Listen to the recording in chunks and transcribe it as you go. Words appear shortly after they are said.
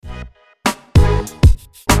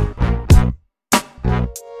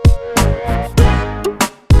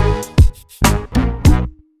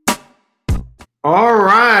All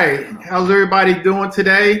right. How's everybody doing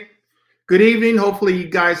today? Good evening. Hopefully, you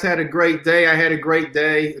guys had a great day. I had a great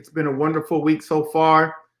day. It's been a wonderful week so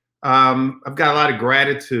far. I've got a lot of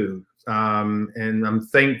gratitude, and I'm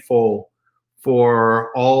thankful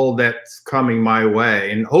for all that's coming my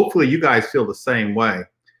way. And hopefully, you guys feel the same way.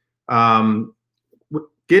 Um,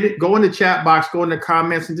 go in the chat box, go in the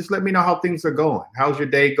comments, and just let me know how things are going. How's your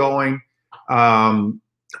day going? Um,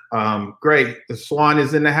 Great. The Swan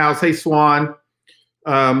is in the house. Hey, Swan.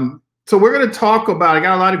 So we're going to talk about, I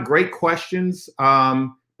got a lot of great questions,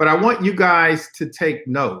 but I want you guys to take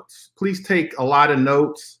notes. Please take a lot of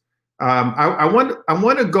notes. I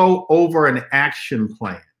want to go over an action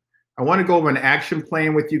plan. I want to go over an action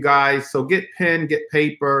plan with you guys. So get pen, get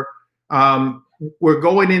paper. We're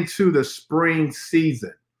going into the spring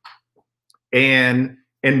season and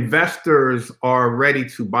investors are ready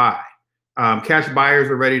to buy. Cash buyers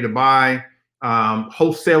are ready to buy.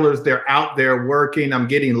 Wholesalers, they're out there working. I'm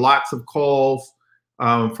getting lots of calls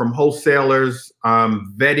from wholesalers,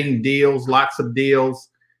 vetting deals, lots of deals.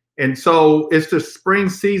 And so it's the spring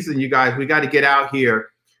season, you guys. We got to get out here.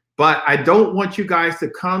 But I don't want you guys to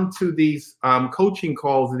come to these coaching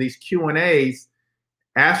calls and these Q&As,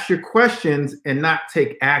 ask your questions and not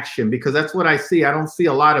take action, because that's what I see. I don't see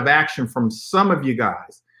a lot of action from some of you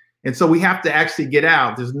guys. And so we have to actually get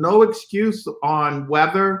out. There's no excuse on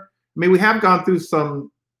weather. I mean, we have gone through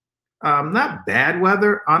some not bad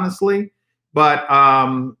weather, honestly, but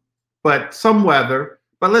some weather.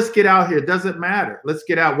 But let's get out here. It doesn't matter. Let's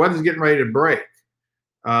get out. Weather's getting ready to break.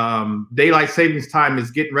 Daylight savings time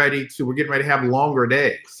is getting ready to. We're getting ready to have longer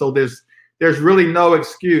days. So there's really no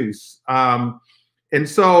excuse. And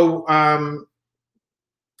so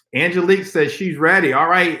Angelique says she's ready. All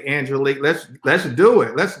right, Angelique, let's do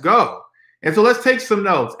it. Let's go. And so let's take some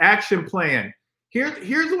notes. Action plan.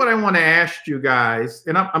 Here's what I want to ask you guys,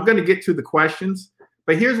 and I'm going to get to the questions,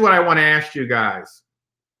 but here's what I want to ask you guys.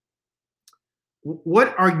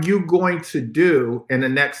 What are you going to do in the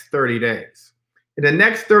next 30 days? In the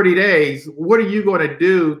next 30 days, what are you going to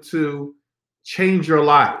do to change your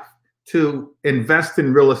life, to invest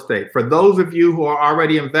in real estate? For those of you who are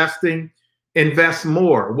already investing, invest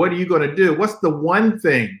more. What are you going to do? What's the one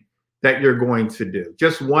thing that you're going to do?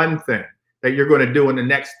 Just one thing that you're going to do in the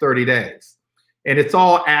next 30 days. And it's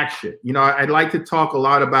all action. You know, I'd like to talk a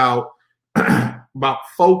lot about about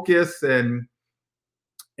focus and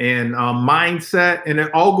mindset, and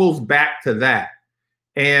it all goes back to that.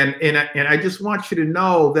 And I just want you to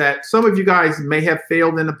know that some of you guys may have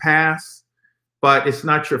failed in the past, but it's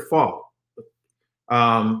not your fault.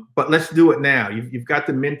 But let's do it now. You've got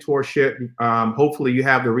the mentorship. Hopefully you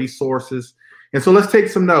have the resources. And so let's take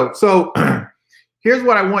some notes. So here's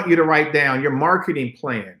what I want you to write down: your marketing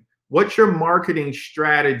plan. What's your marketing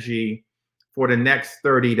strategy for the next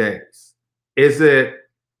 30 days? Is it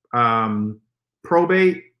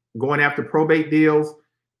probate, going after probate deals?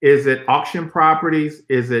 Is it auction properties?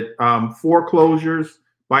 Is it foreclosures,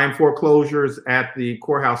 buying foreclosures at the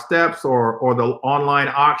courthouse steps or the online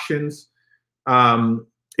auctions?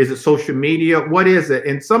 Is it social media? What is it?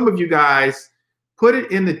 And some of you guys put it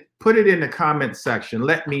in the comment section.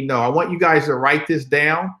 Let me know. I want you guys to write this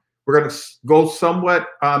down. We're going to go somewhat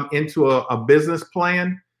into a business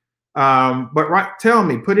plan. But tell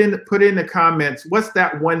me, put in the comments, what's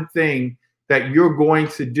that one thing that you're going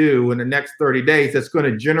to do in the next 30 days that's going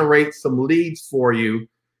to generate some leads for you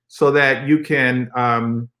so that you can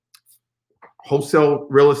wholesale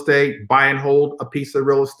real estate, buy and hold a piece of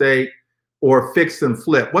real estate, or fix and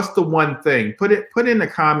flip? What's the one thing? Put in the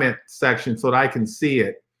comment section so that I can see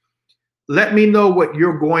it. Let me know what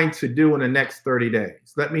you're going to do in the next 30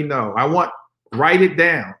 days. Let me know. Write it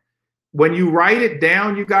down. When you write it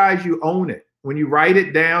down, you guys, you own it. When you write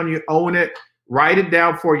it down, you own it. Write it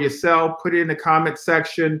down for yourself. Put it in the comment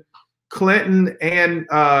section. Clinton and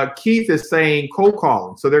Keith is saying cold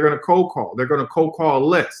calling. So they're going to cold call. They're going to cold call a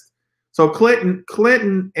list. So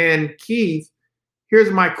Clinton and Keith,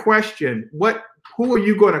 here's my question. Who are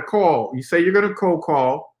you going to call? You say you're going to cold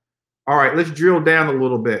call. All right, let's drill down a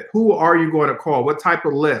little bit. Who are you going to call? What type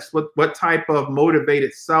of list? What type of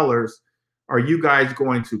motivated sellers are you guys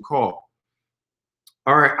going to call?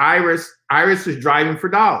 All right, Iris is driving for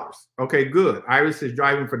dollars. Okay, good. Iris is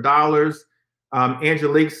driving for dollars.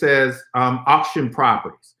 Angelique says auction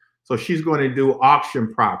properties. So she's going to do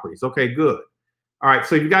auction properties. Okay, good. All right,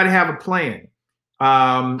 so you got to have a plan.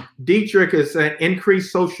 Dietrich is saying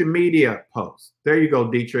increase social media posts. There you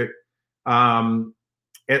go, Dietrich.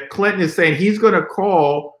 Clinton is saying he's going to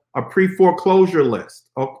call a pre-foreclosure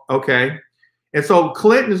list. Okay. And so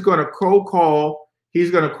Clinton is going to cold call. He's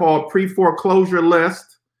going to call pre-foreclosure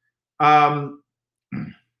list. Oh,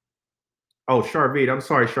 Sharvita. I'm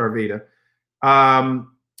sorry, Sharvita.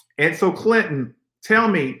 And so Clinton, tell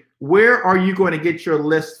me, where are you going to get your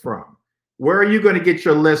list from? Where are you going to get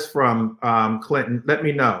your list from, Clinton? Let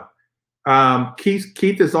me know.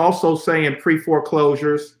 Keith is also saying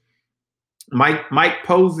pre-foreclosures. Mike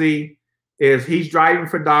Posey he's driving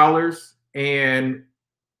for dollars and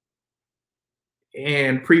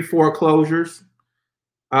pre-foreclosures.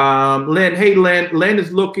 Lynn, hey Lynn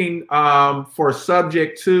is looking for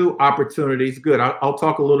subject to opportunities. Good. I'll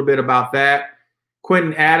talk a little bit about that.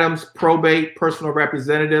 Quentin Adams, probate, personal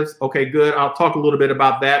representatives. Okay, good. I'll talk a little bit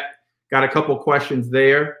about that. Got a couple questions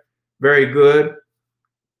there. Very good.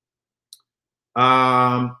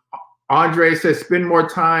 Andre says spend more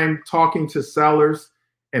time talking to sellers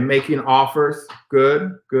and making offers.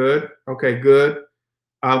 Good, good. Okay, good.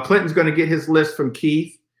 Clinton's going to get his list from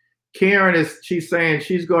Keith. Karen she's saying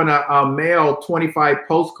she's going to mail 25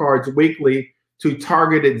 postcards weekly to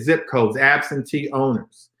targeted zip codes, absentee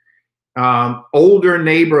owners. Older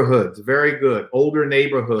neighborhoods, very good. Older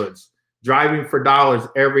neighborhoods, driving for dollars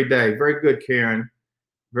every day. Very good, Karen.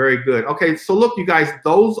 Very good. Okay, so look, you guys,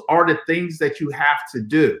 those are the things that you have to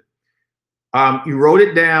do. You wrote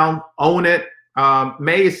it down, own it.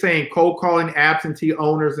 May is saying cold calling absentee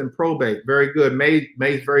owners and probate. Very good.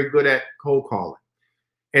 May's very good at cold calling.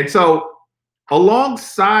 And so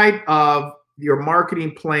alongside of your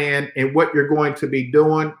marketing plan and what you're going to be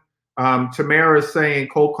doing, Tamara is saying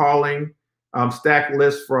cold calling, stack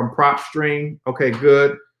list from PropStream. Okay,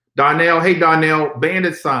 good. Donnell, hey Donnell,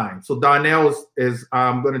 bandit signs. So Donnell is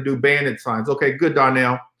going to do bandit signs. Okay, good,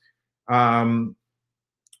 Donnell. All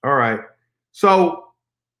right. So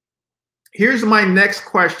here's my next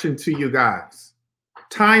question to you guys.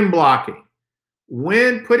 Time blocking.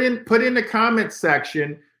 When put in the comment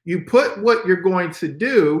section, you put what you're going to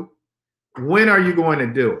do. When are you going to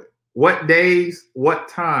do it? What days, what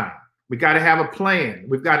time? We got to have a plan.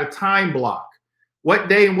 We've got a time block. What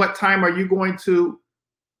day and what time are you going to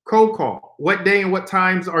cold call? What day and what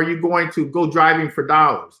times are you going to go driving for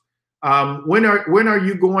dollars? When are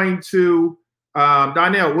you going to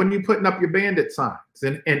Donnell, when are you putting up your bandit signs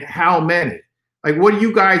and how many? Like, what are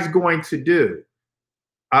you guys going to do?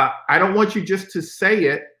 I don't want you just to say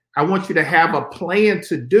it. I want you to have a plan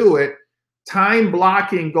to do it. Time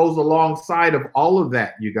blocking goes alongside of all of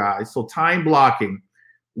that, you guys. So time blocking.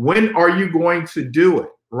 When are you going to do it?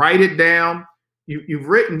 Write it down. You've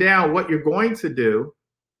written down what you're going to do.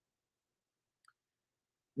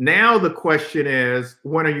 Now the question is,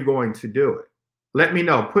 when are you going to do it? Let me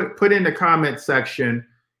know. Put in the comment section.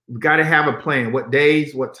 You've got to have a plan. What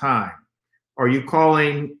days, what time? Are you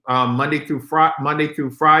calling Monday through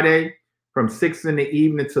Friday from 6 in the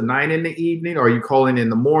evening to 9 in the evening? Or are you calling in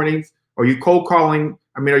the mornings? Are you cold calling?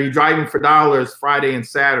 Are you driving for dollars Friday and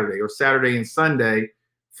Saturday or Saturday and Sunday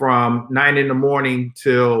from 9 in the morning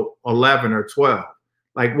till 11 or 12?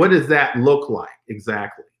 Like, what does that look like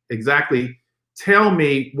exactly? Exactly. Tell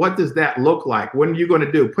me, what does that look like? What are you going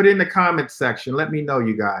to do? Put it in the comment section. Let me know,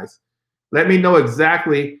 you guys. Let me know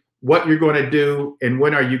exactly what you're going to do and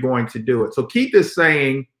when are you going to do it. So Keith is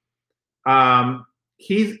saying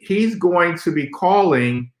he's going to be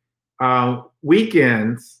calling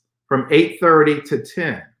weekends from 8:30 to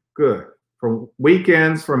 10. Good. From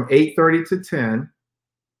weekends from 8:30 to 10.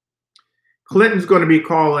 Clinton's going to be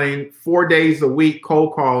calling 4 days a week,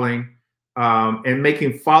 cold calling and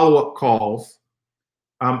making follow-up calls.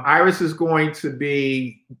 Iris is going to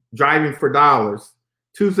be driving for dollars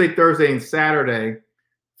Tuesday, Thursday, and Saturday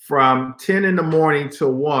from 10 in the morning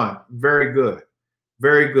till 1. Very good.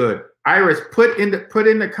 Very good. Iris, put in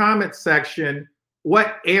the comment section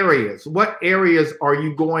what areas are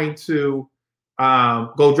you going to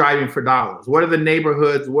go driving for dollars? What are the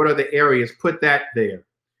neighborhoods? What are the areas? Put that there.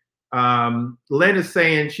 Lynn is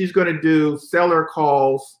saying she's going to do seller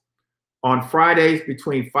calls on Fridays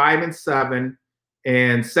between 5 and 7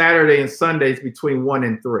 and Saturday and Sundays between 1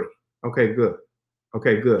 and 3. Okay, good.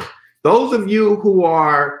 Okay, good. Those of you who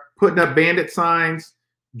are putting up bandit signs,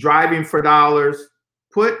 driving for dollars,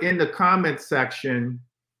 put in the comment section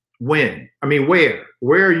when. Where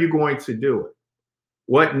are you going to do it?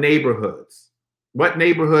 What neighborhoods? What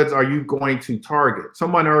neighborhoods are you going to target?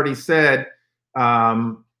 Someone already said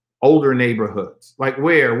older neighborhoods. Like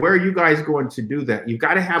where are you guys going to do that? You've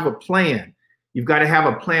got to have a plan. You've got to have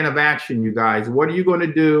a plan of action, you guys. What are you going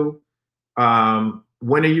to do?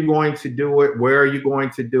 When are you going to do it? Where are you going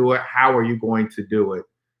to do it? How are you going to do it?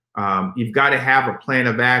 You've got to have a plan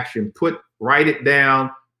of action. Write it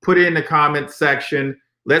down, put it in the comment section.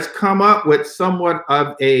 let's come up with somewhat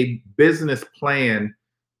of a business plan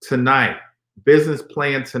tonight. Business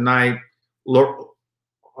plan tonight.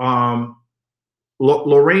 Lorraine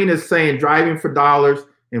is saying driving for dollars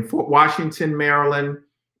in Fort Washington, Maryland,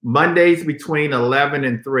 Mondays between 11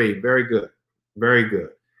 and 3. Very good. Very good.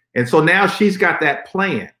 And so now she's got that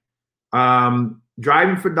plan.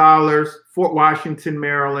 Driving for dollars, Fort Washington,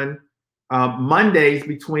 Maryland, Mondays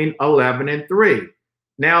between 11 and 3.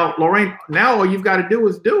 Now, Lorraine, now all you've got to do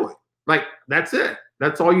is do it. Like, that's it.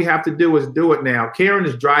 That's all you have to do is do it now. Karen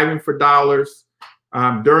is driving for dollars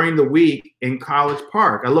during the week in College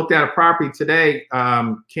Park. I looked at a property today,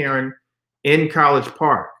 Karen, in College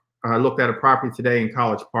Park. I looked at a property today in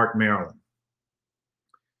College Park, Maryland.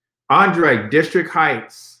 Andre, District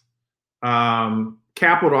Heights,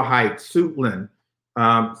 Capitol Heights, Suitland,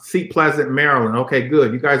 Seat Pleasant, Maryland. Okay,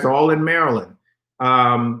 good. You guys are all in Maryland.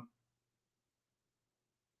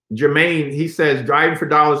 Jermaine, he says driving for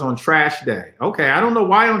dollars on trash day. Okay, I don't know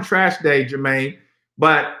why on trash day, Jermaine,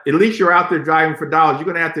 but at least you're out there driving for dollars. You're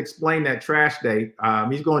going to have to explain that trash day.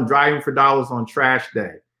 He's going driving for dollars on trash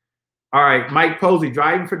day. All right, Mike Posey,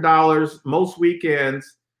 driving for dollars most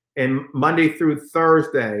weekends and Monday through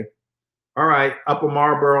Thursday. All right, Upper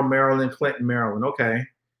Marlboro, Maryland, Clinton, Maryland. Okay.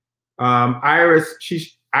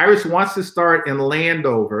 Iris wants to start in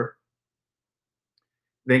Landover,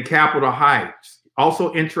 then Capitol Heights.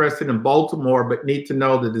 Also interested in Baltimore, but need to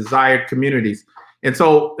know the desired communities. And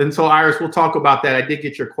so Iris, we'll talk about that. I did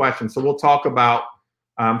get your question. So we'll talk about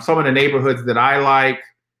some of the neighborhoods that I like.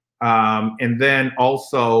 And then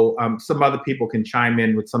also some other people can chime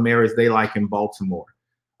in with some areas they like in Baltimore.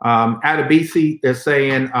 Adebisi is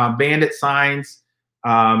saying bandit signs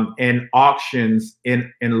and auctions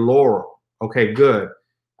in Laurel. Okay, good.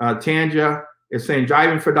 Tanja is saying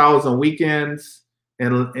driving for dollars on weekends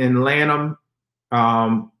in Lanham.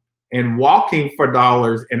 And walking for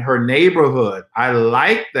dollars in her neighborhood. I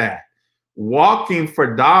like that. Walking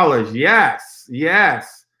for dollars. Yes,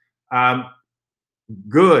 yes.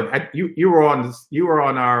 Good. You were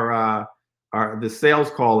on our the sales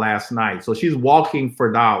call last night. So she's walking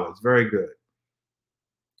for dollars. Very good.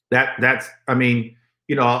 That's. I mean,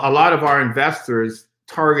 you know, a lot of our investors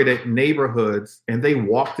targeted neighborhoods and they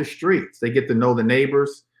walk the streets. They get to know the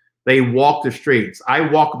neighbors. They walk the streets. I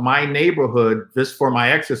walk my neighborhood just for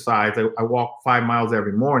my exercise. I walk 5 miles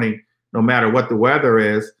every morning, no matter what the weather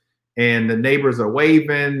is. And the neighbors are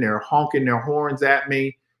waving, they're honking their horns at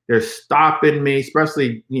me. They're stopping me,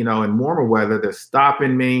 especially, you know, in warmer weather, they're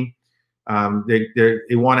stopping me. They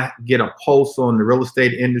want to get a pulse on the real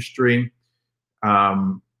estate industry.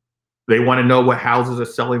 They want to know what houses are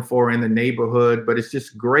selling for in the neighborhood, but it's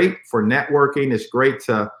just great for networking. It's great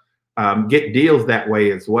to get deals that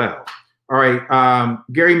way as well. All right,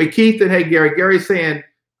 Gary McKeithen. Hey, Gary. Gary's saying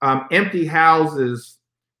empty houses,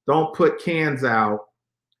 don't put cans out.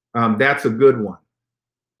 That's a good one.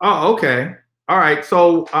 Oh, okay. All right.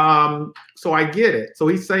 So I get it. So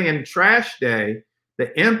he's saying trash day,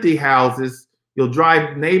 the empty houses, you'll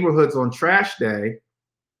drive neighborhoods on trash day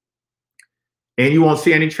and you won't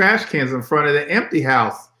see any trash cans in front of the empty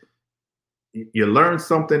house. You learn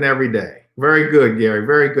something every day. Very good, Gary.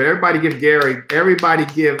 Very good. Everybody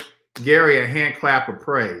give Gary a hand clap of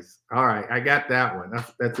praise. All right, I got that one.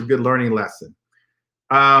 That's a good learning lesson.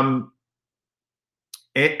 And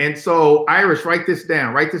so Iris, write this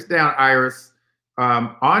down. Write this down, Iris.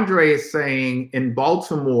 Andre is saying in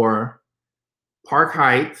Baltimore, Park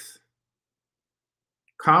Heights,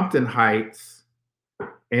 Compton Heights,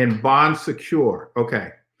 and Bon Secure. Okay.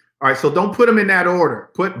 All right, so don't put them in that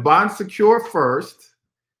order. Put Bon Secure first,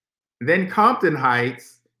 then Compton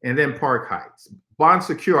Heights, and then Park Heights. Bon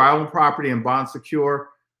Secure, I own property in Bon Secure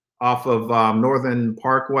off of Northern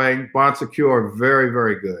Parkway. Bon Secure, very,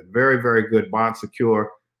 very good. Very, very good, Bon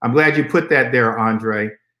Secure. I'm glad you put that there,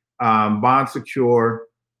 Andre. Bon Secure.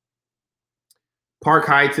 Park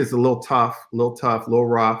Heights is a little tough, a little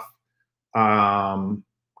rough. Coppin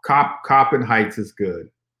Heights is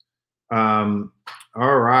good. All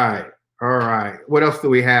right. What else do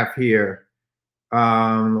we have here?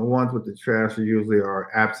 The ones with the trash usually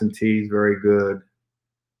are absentees. Very good.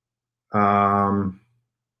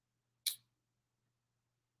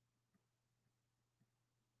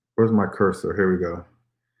 Where's my cursor? Here we go.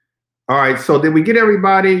 All right. So did we get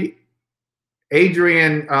everybody?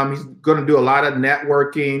 Adrian, he's going to do a lot of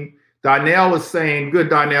networking. Donnell is saying, good,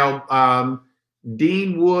 Donnell.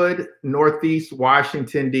 Deanwood, Northeast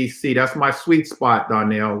Washington, D.C. That's my sweet spot,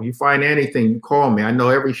 Donnell. You find anything, you call me. I know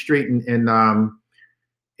every street in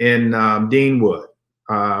Deanwood.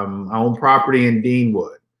 I own property in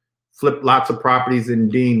Deanwood. flip lots of properties in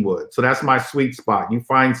Deanwood. So that's my sweet spot. You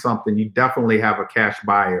find something, you definitely have a cash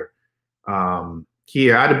buyer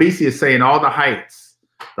here. Adebisi is saying all the heights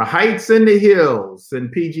and the hills in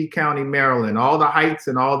PG County, Maryland, all the heights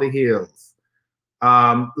and all the hills.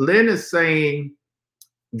 Lynn is saying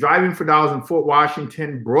driving for dollars in Fort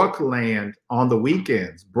Washington, Brookland on the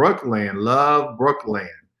weekends. Brookland, love Brookland.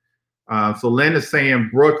 So Lynn is saying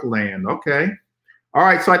Brookland. Okay. All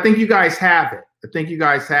right. So I think you guys have it.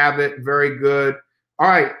 Very good. All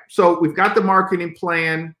right. So we've got the marketing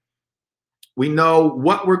plan. We know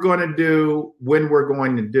what we're going to do, when we're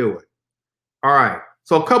going to do it. All right.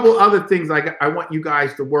 So a couple other things I want you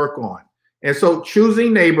guys to work on. And so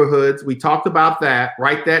choosing neighborhoods, we talked about that.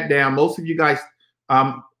 Write that down. Most of you guys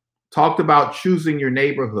talked about choosing your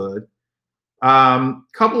neighborhood.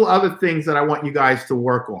 Couple other things that I want you guys to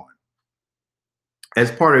work on as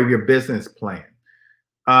part of your business plan.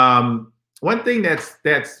 One thing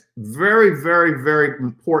that's very, very, very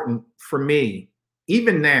important for me,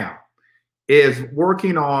 even now, is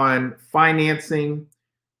working on financing,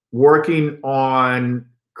 working on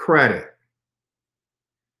credit.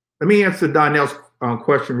 Let me answer Donnell's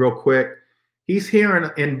question real quick. He's hearing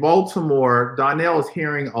in Baltimore, Donnell is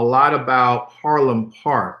hearing a lot about Harlem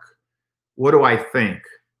Park. What do I think?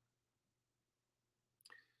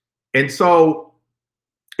 And so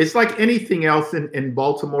it's like anything else in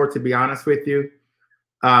Baltimore, to be honest with you.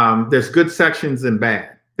 There's good sections and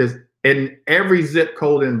bad. There's in every zip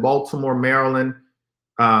code in Baltimore, Maryland,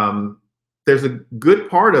 there's a good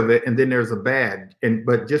part of it, and then there's a bad.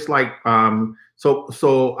 But just like Harlem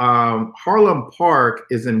Park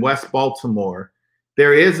is in West Baltimore.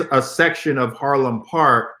 There is a section of Harlem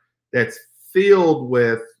Park that's filled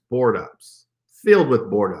with board ups.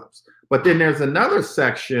 But then there's another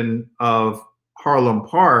section of Harlem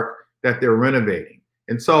Park that they're renovating.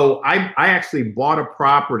 And so I actually bought a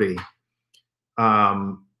property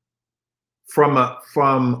from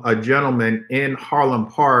a gentleman in Harlem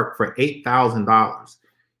Park for $8,000.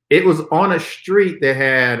 It was on a street that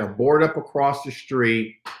had a board up across the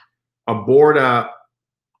street, a board up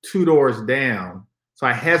 2 doors down. So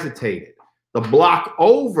I hesitated. The block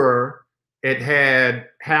over, it had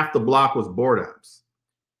half the block was board ups.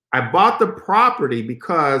 I bought the property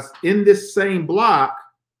because in this same block,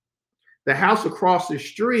 the house across the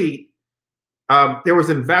street, there was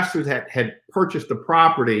investors that had purchased the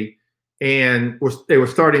property and they were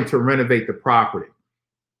starting to renovate the property.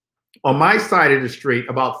 On my side of the street,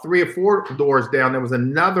 about 3 or 4 doors down, there was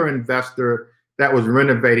another investor that was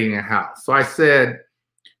renovating a house. So I said,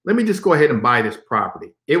 let me just go ahead and buy this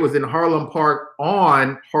property. It was in Harlem Park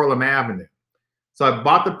on Harlem Avenue. So I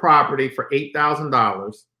bought the property for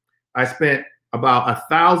 $8,000. I spent about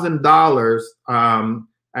 $1,000.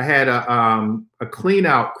 I had a clean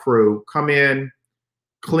out crew come in,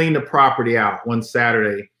 clean the property out one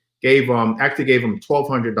Saturday. Gave them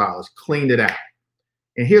 $1,200, cleaned it out.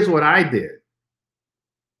 And here's what I did.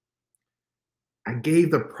 I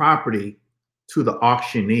gave the property to the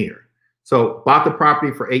auctioneer. So bought the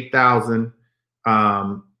property for $8,000.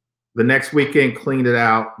 The next weekend, cleaned it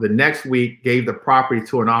out. The next week, gave the property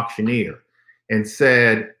to an auctioneer and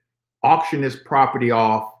said, auction this property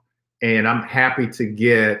off. And I'm happy to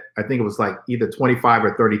get, I think it was like either $25,000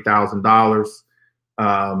 or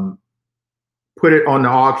 $30,000. Put it on the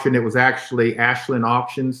auction. It was actually Ashland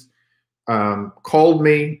Auctions. Called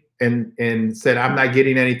me and said, I'm not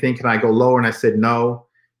getting anything. Can I go lower? And I said, no.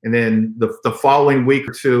 And then the following week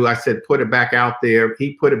or two, I said, put it back out there.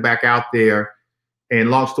 He put it back out there. And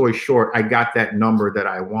long story short, I got that number that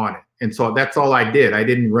I wanted. And so that's all I did. I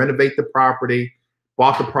didn't renovate the property,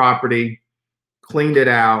 bought the property, cleaned it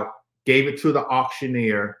out, gave it to the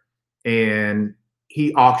auctioneer, and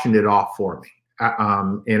he auctioned it off for me.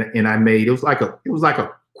 And I made, it was like a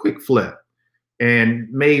quick flip, and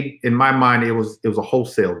made, in my mind, it was a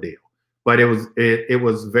wholesale deal, but it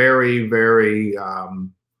was very, very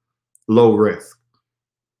low risk.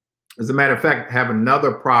 As a matter of fact, I have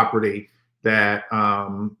another property that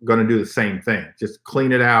going to do the same thing, just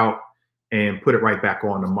clean it out and put it right back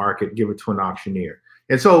on the market, give it to an auctioneer.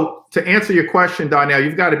 And so to answer your question, Donnell,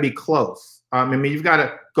 you've got to be close. You've got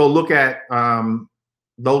to go look at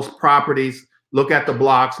those properties, look at the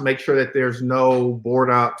blocks, make sure that there's no board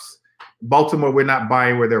ups. Baltimore, we're not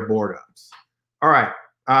buying where there are board ups. All right.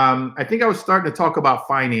 I think I was starting to talk about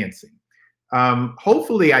financing.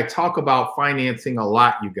 Hopefully I talk about financing a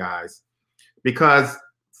lot, you guys, because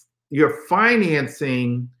your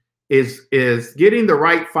financing is getting the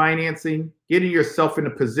right financing, getting yourself in a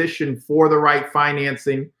position for the right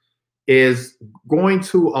financing is going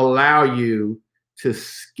to allow you to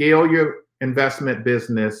scale your investment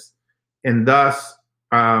business and thus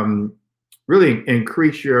really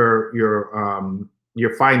increase your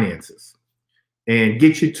finances and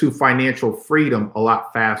get you to financial freedom a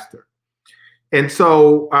lot faster. And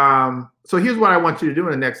so, so here's what I want you to do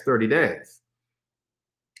in the next 30 days.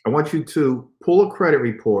 I want you to pull a credit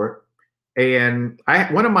report, and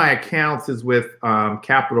one of my accounts is with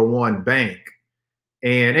Capital One Bank.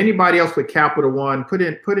 And anybody else with Capital One, put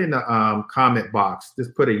in the comment box.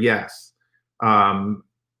 Just put a yes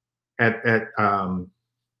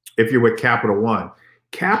if you're with Capital One.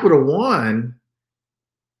 Capital One,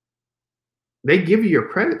 they give you your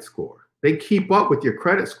credit score. They keep up with your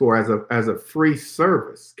credit score as a free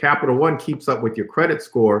service. Capital One keeps up with your credit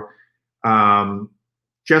score,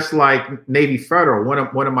 just like Navy Federal.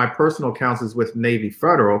 One of my personal accounts is with Navy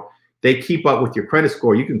Federal. They keep up with your credit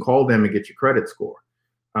score. You can call them and get your credit score.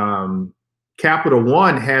 Capital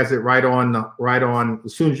One has it right on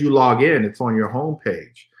as soon as you log in, it's on your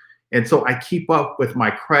homepage. And so I keep up with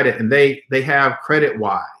my credit, and they have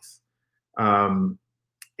CreditWise.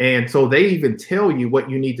 And so they even tell you what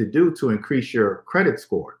you need to do to increase your credit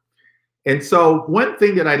score. And so one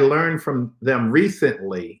thing that I learned from them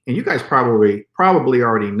recently, and you guys probably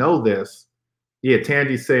already know this. Yeah,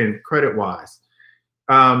 Tangi's saying CreditWise.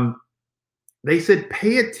 They said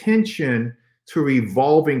pay attention to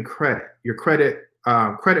revolving credit, your credit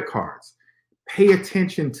cards. Pay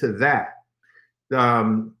attention to that.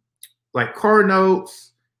 Like car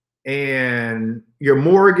notes and your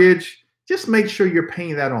mortgage, just make sure you're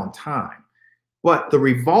paying that on time. But the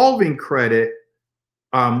revolving credit,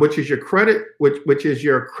 which is your credit, which is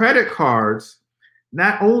your credit cards,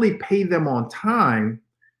 not only pay them on time,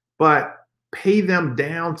 but pay them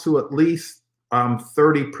down to at least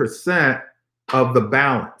 30% of the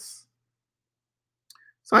balance.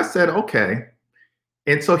 So I said, okay.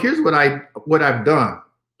 And so here's what I've done.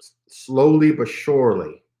 Slowly but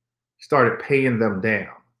surely started paying them down.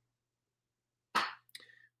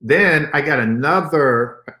 Then I got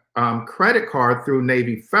another credit card through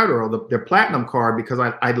Navy Federal, their platinum card, because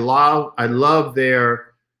I love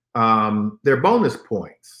their bonus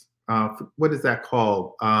points. What is that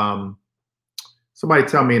called? Somebody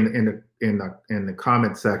tell me in the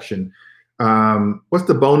comment section. What's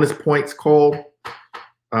the bonus points called?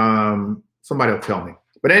 Somebody will tell me.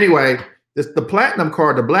 But anyway, the platinum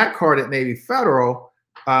card, the black card at Navy Federal,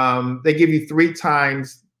 they give you 3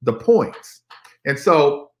 times the points. And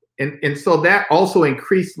so that also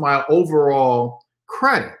increased my overall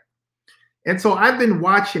credit. And so I've been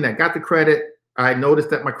watching that, got the credit. I noticed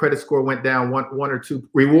that my credit score went down one or two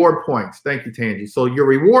reward points. Thank you, Tangi. So your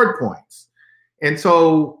reward points. And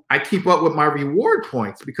so I keep up with my reward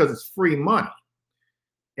points because it's free money.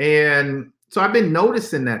 And so I've been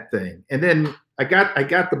noticing that thing. And then I got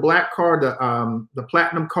the black card, the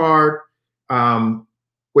platinum card,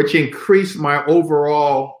 which increased my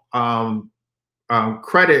overall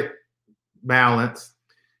credit balance.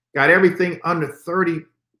 Got everything under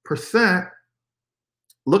 30%.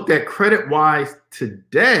 Looked at CreditWise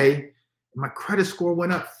today, my credit score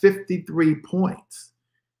went up 53 points.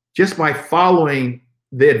 Just by following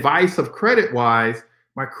the advice of CreditWise,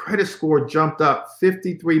 my credit score jumped up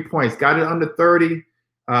 53 points. Got it under 30,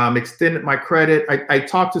 extended my credit. I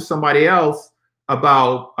talked to somebody else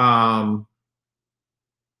about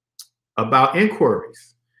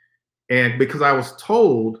inquiries. And because I was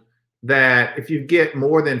told that if you get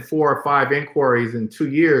more than 4 or 5 inquiries in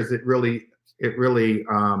 2 years, it really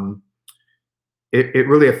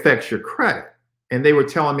affects your credit. And they were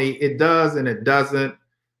telling me it does and it doesn't.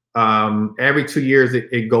 Every 2 years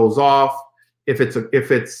it goes off. If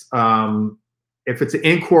it's an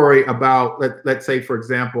inquiry about, let's say, for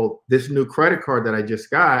example, this new credit card that I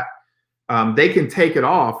just got, they can take it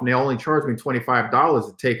off, and they only charge me $25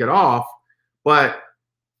 to take it off, but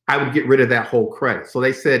I would get rid of that whole credit. So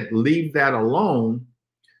they said, leave that alone.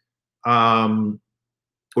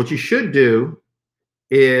 What you should do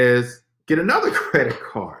is get another credit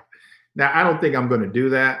card. Now, I don't think I'm going to do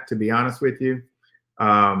that, to be honest with you,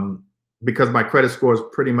 because my credit score is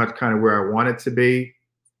pretty much kind of where I want it to be.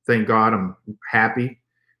 Thank God, I'm happy.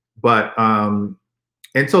 But, and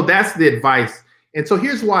so that's the advice. And so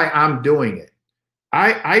here's why I'm doing it.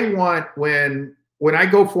 I want, when I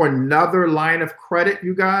go for another line of credit,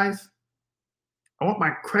 you guys, I want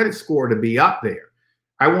my credit score to be up there.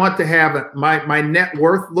 I want to have my net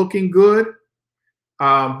worth looking good,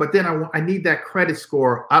 but then I need that credit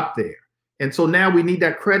score up there. And so now we need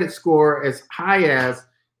that credit score as high as,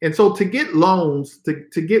 and so to get loans, to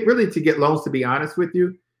get loans, to be honest with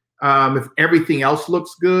you, if everything else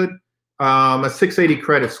looks good, a 680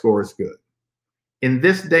 credit score is good. In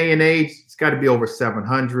this day and age, it's got to be over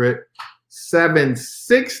 700.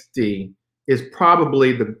 760 is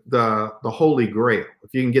probably the holy grail.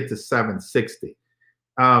 If you can get to 760,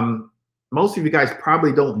 most of you guys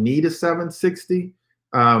probably don't need a 760,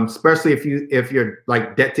 especially if your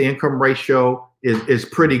like debt to income ratio is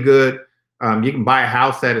pretty good. You can buy a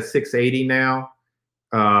house at a 680 now,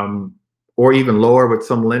 or even lower with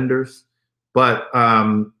some lenders. But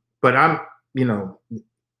I'm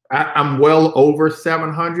I'm well over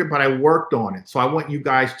 700, but I worked on it. So I want you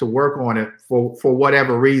guys to work on it for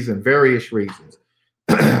whatever reason, various reasons.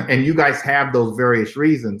 And you guys have those various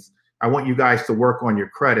reasons. I want you guys to work on your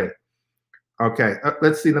credit. Okay,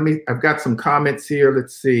 let's see. I've got some comments here.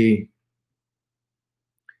 Let's see.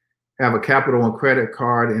 Have a Capital One credit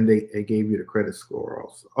card, and they gave you the credit score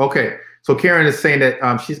also. Okay, so Karen is saying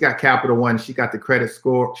that she's got Capital One. She got the credit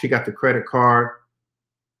score. She got the credit card.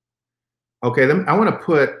 Okay, I want to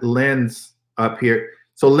put Lynn's up here.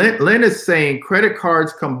 So Lynn is saying credit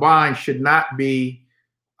cards combined should not be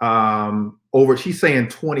over. She's saying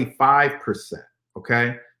 25%.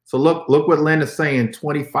 Okay, so look what Lynn is saying,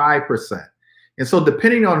 25%. And so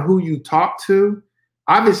depending on who you talk to,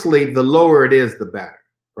 obviously the lower it is, the better,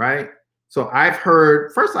 right? So I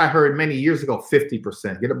heard many years ago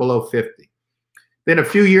 50%, get it below 50. Then a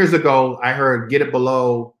few years ago, I heard get it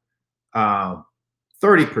below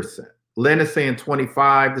 30%. Lynn is saying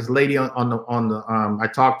 25. This lady on the I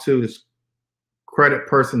talked to, this credit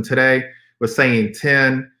person today, was saying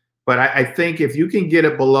 10. But I think if you can get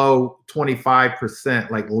it below 25%,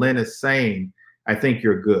 like Lynn is saying, I think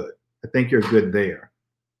you're good. I think you're good there.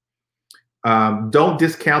 Don't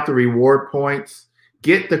discount the reward points.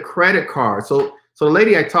 Get the credit card. So the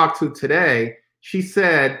lady I talked to today, she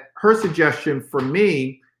said her suggestion for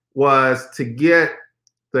me was to get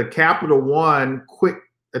the Capital One quick.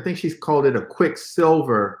 I think she's called it a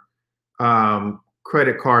Quicksilver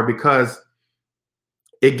credit card because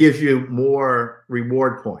it gives you more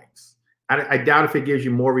reward points. I doubt if it gives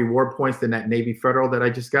you more reward points than that Navy Federal that I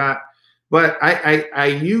just got, but I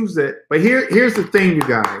use it. But here's the thing, you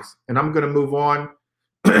guys, and I'm going to move on.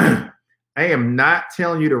 I am not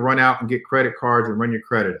telling you to run out and get credit cards and run your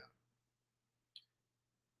credit up.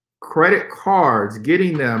 Credit cards,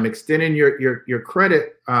 getting them, extending your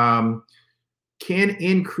credit can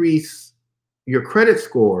increase your credit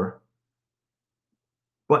score,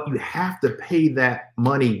 but you have to pay that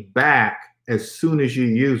money back as soon as you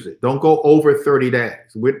use it. Don't go over 30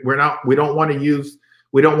 days. We don't want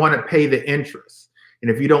to pay the interest. And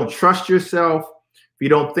if you don't trust yourself, if you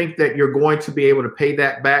don't think that you're going to be able to pay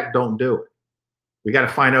that back, don't do it. We got to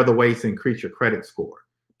find other ways to increase your credit score.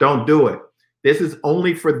 Don't do it. This is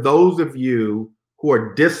only for those of you who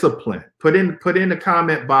are disciplined. Put in the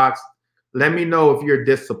comment box. Let me know if you're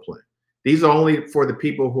disciplined. These are only for the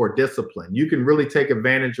people who are disciplined. You can really take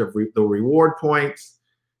advantage of the reward points.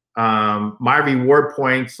 My reward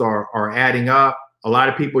points are adding up. A lot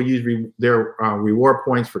of people use their reward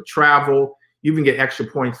points for travel. You can get extra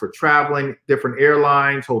points for traveling, different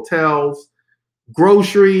airlines, hotels,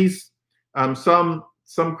 groceries. Some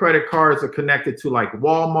credit cards are connected to like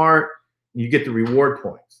Walmart. You get the reward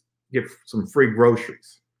points. You get some free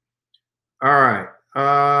groceries. All right.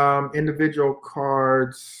 Individual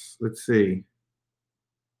cards. Let's see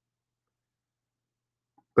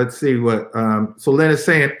what so Lynn is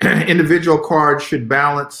saying individual cards should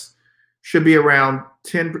be around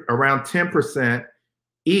 10%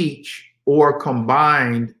 each or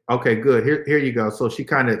combined. Okay, good. Here you go. So she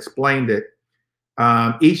kind of explained it.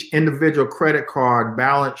 Each individual credit card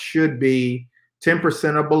balance should be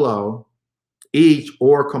 10% or below each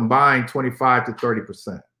or combined 25 to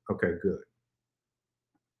 30%. Okay, good.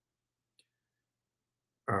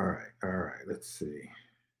 All right, let's see.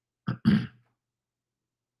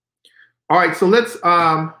 All right, so let's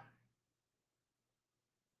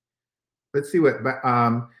see what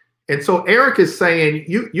and so Eric is saying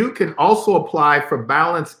you can also apply for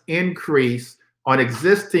balance increase on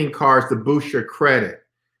existing cards to boost your credit,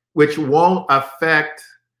 which won't affect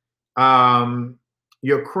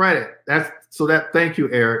your credit. Thank you,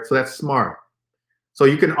 Eric. So that's smart. So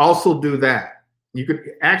you can also do that. You could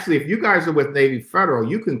actually, if you guys are with Navy Federal,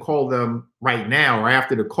 you can call them right now or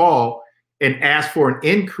after the call and ask for an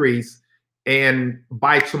increase. And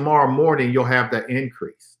by tomorrow morning, you'll have that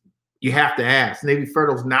increase. You have to ask. Navy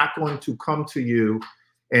Federal's not going to come to you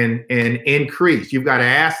and increase. You've got to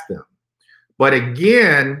ask them. But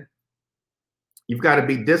again, you've got to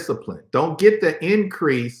be disciplined. Don't get the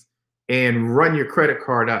increase and run your credit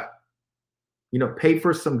card up. Pay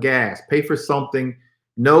for some gas, pay for something.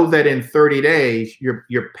 Know that in 30 days,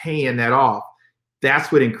 you're paying that off.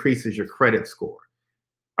 That's what increases your credit score.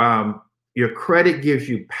 Your credit gives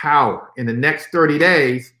you power. In the next 30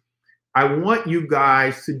 days, I want you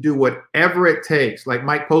guys to do whatever it takes. Like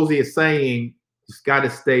Mike Posey is saying, just got to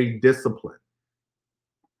stay disciplined.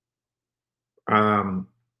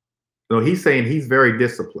 So he's saying he's very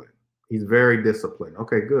disciplined. He's very disciplined.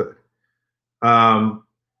 Okay, good.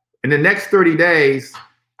 In the next 30 days,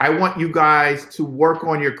 I want you guys to work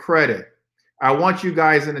on your credit. I want you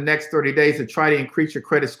guys in the next 30 days to try to increase your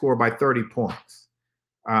credit score by 30 points.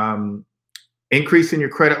 Increasing your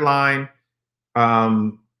credit line,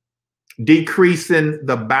 decreasing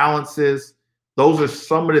the balances. Those are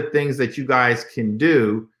some of the things that you guys can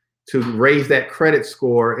do to raise that credit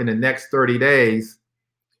score in the next 30 days.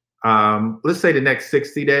 Let's say the next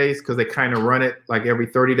 60 days, because they kind of run it like every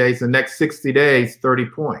 30 days. The next 60 days, 30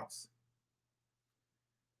 points.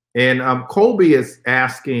 And Colby is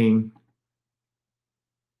asking,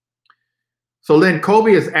 so Lynn,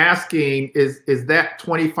 Colby is asking, is that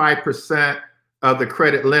 25% of the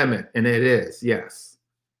credit limit? And it is, yes.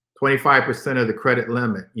 25% of the credit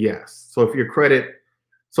limit, yes. So if your credit,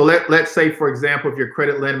 so let's say, for example, if your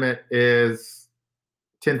credit limit is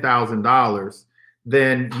 $10,000,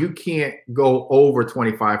 then you can't go over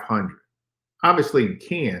 2,500. Obviously you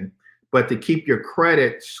can, but to keep your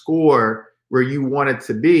credit score where you want it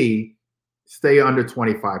to be, stay under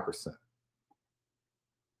 25%.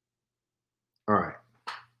 All right.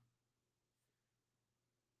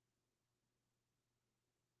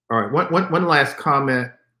 All right, one last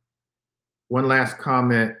comment. One last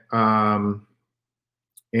comment.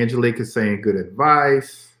 Angelique is saying good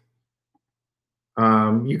advice.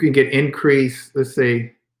 You can get increase. Let's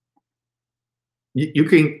say you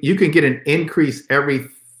can get an increase every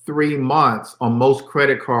 3 months on most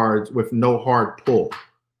credit cards with no hard pull.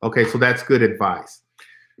 Okay, so that's good advice.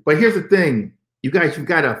 But here's the thing, you guys, you've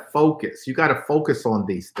got to focus. You got to focus on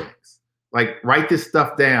these things. Like, write this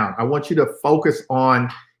stuff down. I want you to focus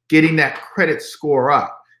on getting that credit score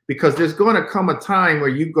up, because there's going to come a time where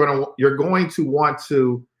you're going to want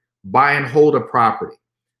to buy and hold a property,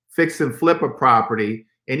 fix and flip a property.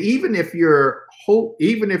 And even if you're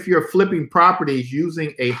flipping properties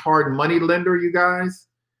using a hard money lender, you guys,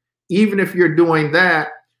 even if you're doing that,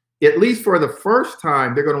 at least for the first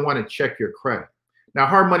time, they're going to want to check your credit. Now,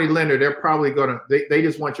 hard money lender, they're probably going to, they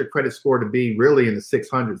just want your credit score to be really in the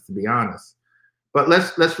 600s, to be honest. But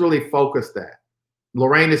let's really focus that.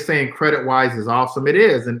 Lorraine is saying credit wise is awesome. It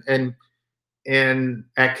is. And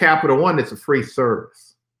at Capital One, it's a free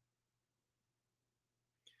service.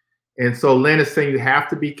 And so Lynn is saying you have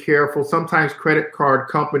to be careful. Sometimes credit card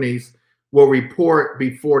companies will report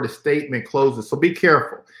before the statement closes. So be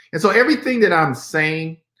careful. And so everything that I'm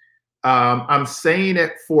saying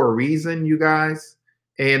it for a reason, you guys.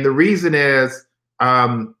 And the reason is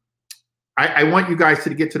I want you guys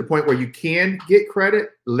to get to the point where you can get credit,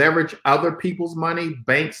 leverage other people's money,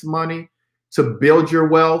 banks' money to build your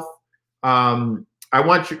wealth. I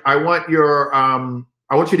want you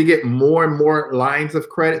to get more and more lines of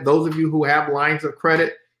credit. Those of you who have lines of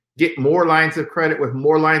credit, get more lines of credit. With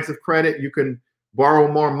more lines of credit, you can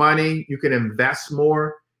borrow more money, you can invest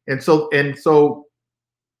more. And so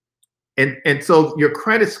your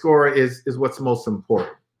credit score is what's most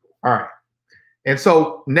important. All right. And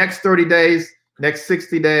so next 30 days, next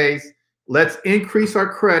 60 days, let's increase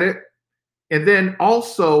our credit. And then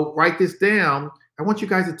also write this down. I want you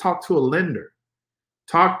guys to talk to a lender.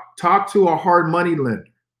 Talk to a hard money lender.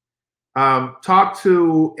 Talk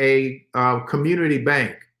to a community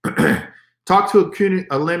bank. Talk to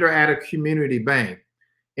a lender at a community bank.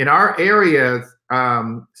 In our areas,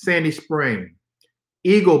 Sandy Spring,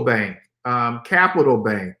 Eagle Bank, Capital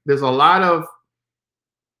Bank, there's a lot of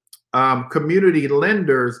community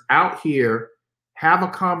lenders out here. Have a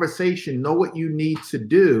conversation, know what you need to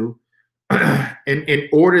do in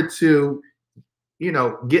order to,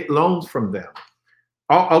 get loans from them.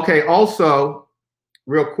 Okay, also,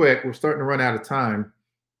 real quick, we're starting to run out of time.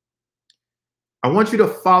 I want you to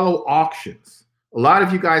follow auctions. A lot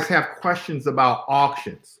of you guys have questions about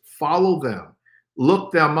auctions. Follow them,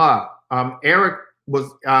 look them up. Eric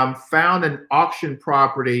was found an auction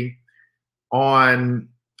property on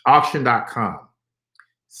auction.com.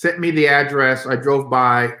 Sent me the address. I drove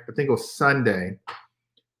by, I think it was Sunday.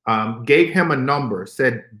 Gave him a number,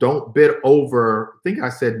 said don't bid over, I think I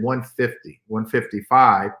said 150,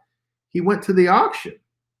 155. He went to the auction,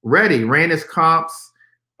 ready, ran his comps,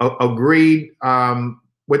 agreed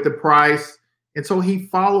with the price, and so he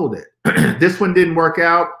followed it. This one didn't work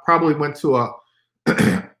out, probably went to a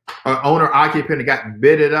owner occupant and got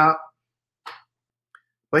bidded up,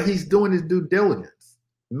 but he's doing his due diligence.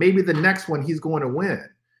 Maybe the next one he's going to win.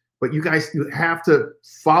 But you guys, you have to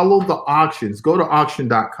follow the auctions. Go to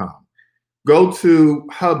auction.com. Go to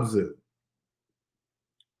Hubzu.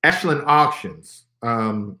 Ashland Auctions.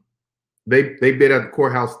 They bid at the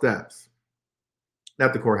courthouse steps,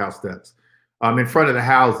 not the courthouse steps, in front of the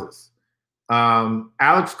houses.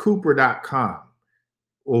 AlexCooper.com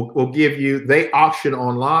will give you, they auction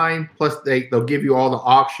online, plus they'll give you all the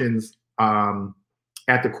auctions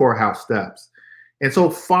at the courthouse steps. And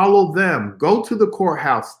so follow them. Go to the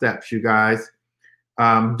courthouse steps, you guys.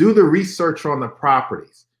 Do the research on the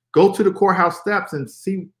properties. Go to the courthouse steps and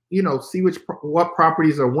see what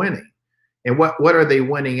properties are winning, and what are they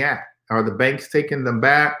winning at? Are the banks taking them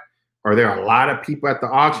back? Are there a lot of people at the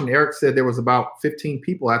auction? Eric said there was about 15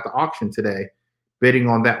 people at the auction today bidding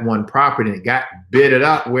on that one property, and it got bidded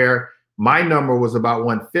up where my number was about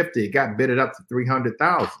 150. It got bidded up to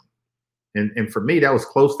 300,000. And for me, that was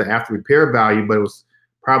close to after repair value, but it was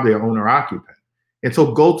probably an owner occupant. And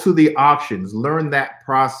so go to the auctions, learn that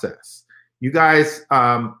process. You guys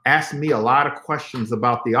asked me a lot of questions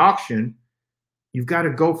about the auction. You've got to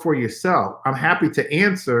go for yourself. I'm happy to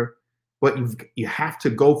answer, but you have to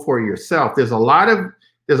go for yourself. There's a lot of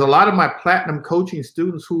my platinum coaching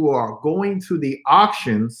students who are going to the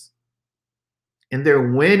auctions and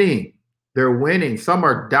they're winning. They're winning. Some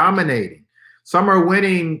are dominating. Some are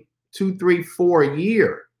winning 2, 3, 4 a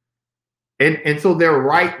year. And so they're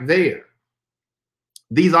right there.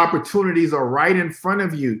 These opportunities are right in front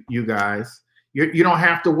of you, you guys. You don't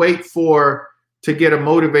have to wait to get a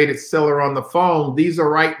motivated seller on the phone. These are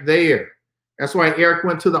right there. That's why Eric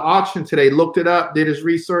went to the auction today, looked it up, did his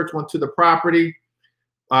research, went to the property,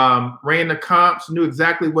 ran the comps, knew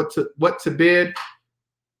exactly what to bid,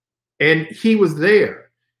 and he was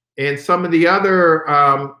there. And some of the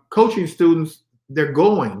other coaching students, they're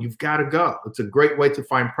going. You've got to go. It's a great way to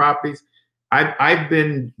find properties. I've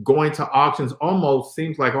been going to auctions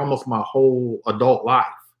seems like almost my whole adult life.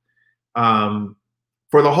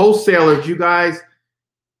 For the wholesalers, you guys,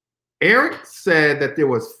 Eric said that there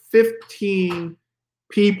was 15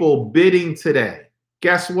 people bidding today.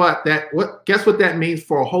 Guess what? Guess what that means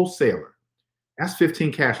for a wholesaler? That's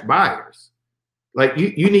 15 cash buyers. Like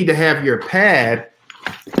you need to have your pad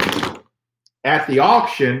at the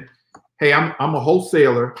auction. Hey, I'm a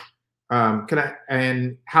wholesaler. How can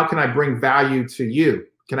I bring value to you?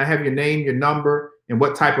 Can I have your name, your number, and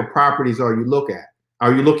what type of properties are you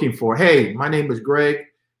looking for? Hey, my name is Greg.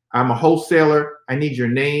 I'm a wholesaler. I need your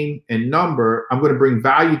name and number. I'm going to bring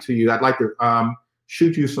value to you. I'd like to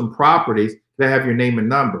shoot you some properties that have your name and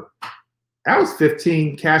number. That was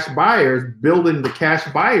 15 cash buyers building the cash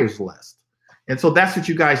buyers list. And so that's what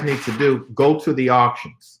you guys need to do. Go to the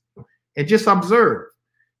auctions and just observe.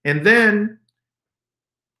 And then,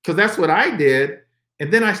 because that's what I did.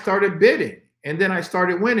 And then I started bidding. And then I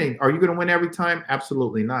started winning. Are you going to win every time?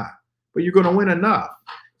 Absolutely not. But you're going to win enough.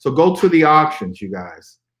 So go to the auctions, you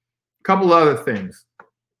guys. A couple other things.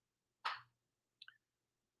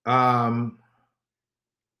 And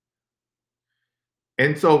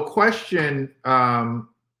so question out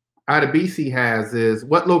of BC has is,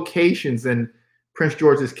 what locations in Prince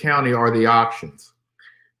George's County are the auctions?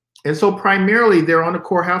 And so primarily they're on the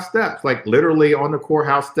courthouse steps, like literally on the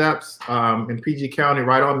courthouse steps in PG County,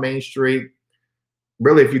 right on Main Street.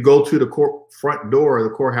 Really, if you go to the front door of the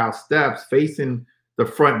courthouse steps, facing the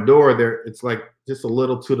front door there, it's like just a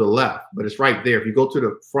little to the left, but it's right there. If you go to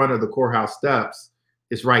the front of the courthouse steps,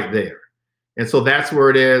 it's right there. And so that's where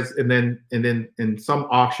it is. And then in some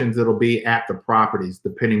auctions, it'll be at the properties,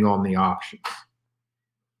 depending on the auctions.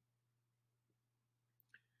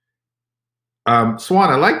 Swan,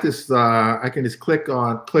 I like this. I can just click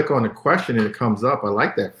on the question and it comes up. I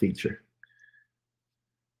like that feature.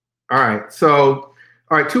 All right. So,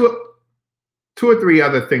 all right, two or three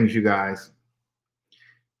other things, you guys.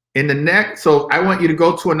 So I want you to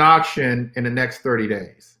go to an auction in the next 30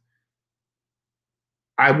 days.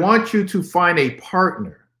 I want you to find a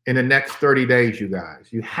partner in the next 30 days, you guys.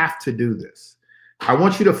 You have to do this. I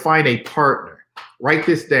want you to find a partner. Write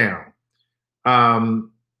this down.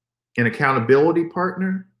 An accountability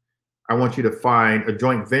partner. I want you to find a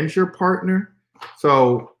joint venture partner.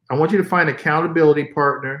 So I want you to find an accountability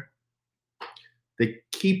partner that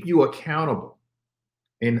keep you accountable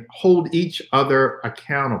and hold each other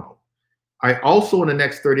accountable. I also, in the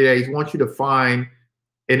next 30 days, want you to find,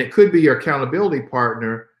 and it could be your accountability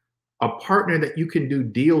partner, a partner that you can do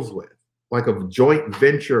deals with, like a joint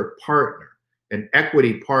venture partner, an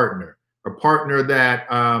equity partner, a partner that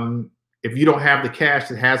if you don't have the cash,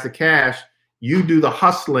 that has the cash, you do the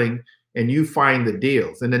hustling and you find the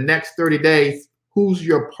deals. In the next 30 days, who's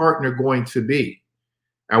your partner going to be?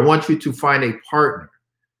 I want you to find a partner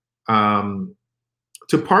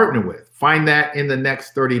to partner with. Find that in the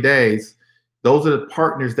next 30 days. Those are the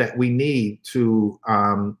partners that we need to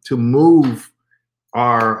move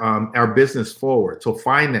our business forward. So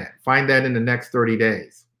find that in the next 30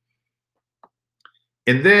 days.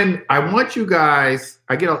 And then I want you guys,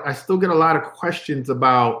 I still get a lot of questions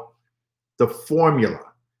about the formula,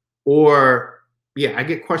 I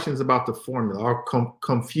get questions about the formula, or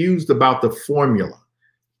confused about the formula,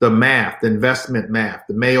 the math, the investment math,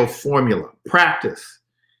 the Mayo formula. Practice.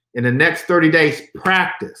 In the next 30 days,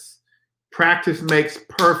 practice. Practice makes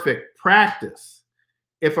perfect. Practice.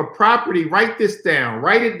 If a property, write this down,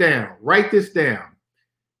 write this down.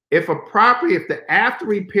 If the after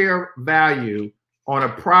repair value on a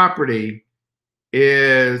property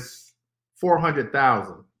is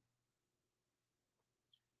 $400,000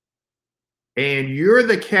 and you're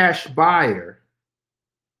the cash buyer,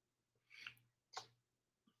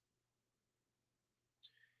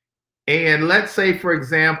 and let's say, for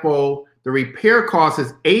example, the repair cost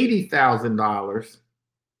is $80,000.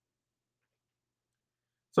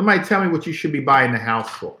 Somebody tell me what you should be buying the house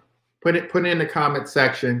for. Put it in the comment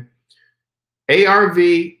section. ARV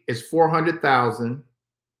is $400,000.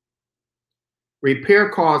 Repair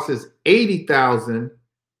cost is $80,000.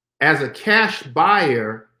 As a cash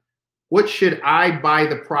buyer, what should I buy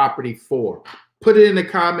the property for? Put it in the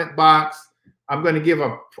comment box. I'm gonna give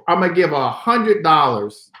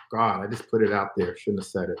 $100. God, I just put it out there. Shouldn't have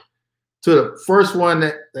said it. To the first one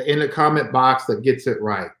that in the comment box that gets it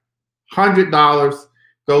right. $100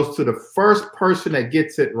 goes to the first person that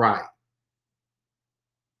gets it right.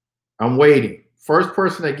 I'm waiting. First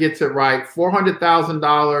person that gets it right.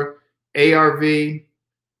 $400,000 ARV,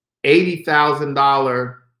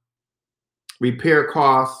 $80,000 repair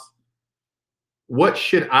costs. What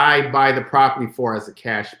should I buy the property for as a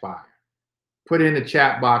cash buyer? Put it in the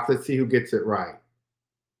chat box. Let's see who gets it right.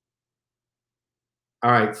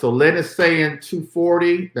 All right, so Lynn is saying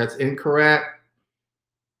 240. That's incorrect.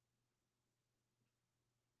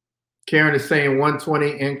 Karen is saying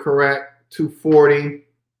 120. Incorrect. 240.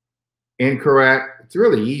 Incorrect. It's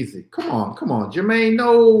really easy. Come on. Jermaine,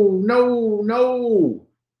 no.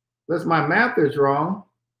 Unless my math is wrong.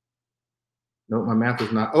 No, my math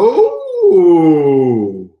is not. Oh.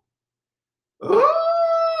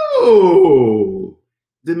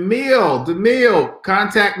 DeMille,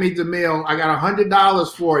 contact me, DeMille. I got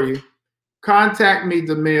 $100 for you. Contact me,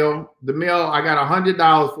 DeMille. DeMille, I got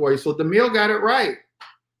 $100 for you. So DeMille got it right.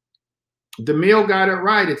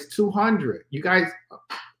 It's 200. You guys,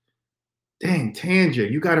 dang, Tanja,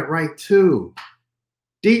 you got it right too.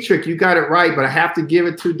 Dietrich, you got it right, but I have to give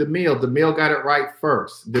it to DeMille. DeMille got it right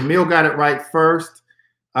first. DeMille,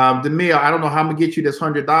 I don't know how I'm gonna get you this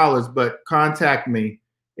 $100, but contact me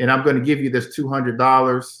and I'm gonna give you this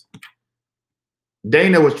 $200.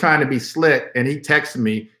 Dana was trying to be slick and he texted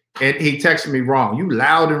me wrong. You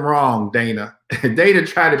loud and wrong, Dana. Dana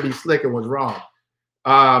tried to be slick and was wrong.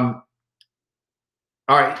 All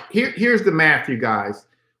right, here's the math, you guys.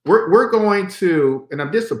 We're going to, and I'm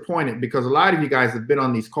disappointed because a lot of you guys have been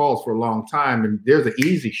on these calls for a long time and there's an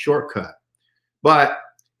easy shortcut. But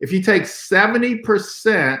if you take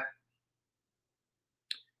 70%,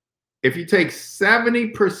 of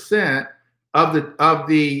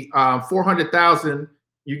the 400,000,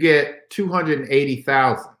 you get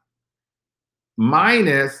 280,000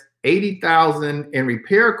 minus 80,000 in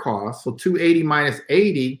repair costs. So 280 minus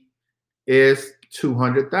 80 is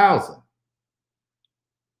 200,000.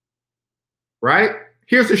 Right?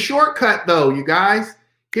 Here's a shortcut though, you guys.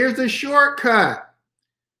 Here's a shortcut.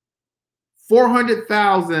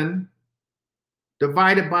 400,000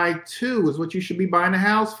 divided by 2 is what you should be buying a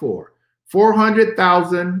house for.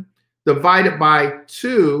 400,000 divided by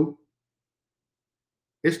 2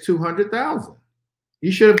 is 200,000.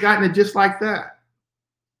 You should have gotten it just like that.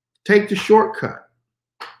 Take the shortcut.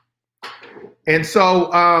 And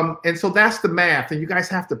so that's the math, and you guys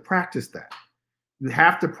have to practice that. You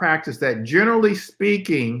have to practice that. Generally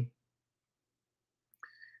speaking,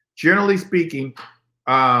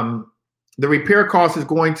 the repair cost is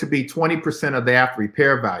going to be 20% of the after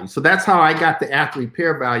repair value. So that's how I got the after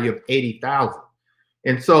repair value of 80,000.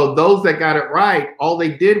 And so those that got it right, all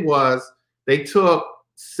they did was they took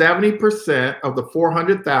 70% of the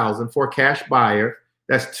 400,000 for a cash buyer.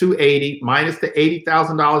 That's 280 minus the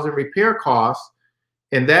 $80,000 in repair costs,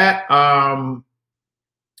 and that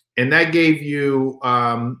gave you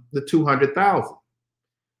the 200,000.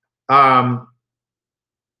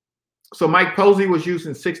 So Mike Posey was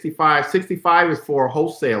using 65. 65 is for a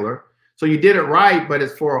wholesaler. So you did it right, but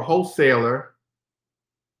it's for a wholesaler.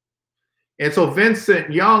 And so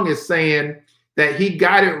Vincent Young is saying that he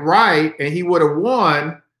got it right and he would have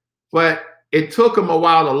won, but it took him a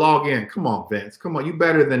while to log in. Come on, Vince. Come on. You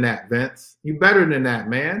better than that, Vince. You better than that,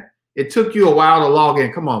 man. It took you a while to log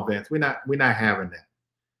in. Come on, Vince. We're not having that.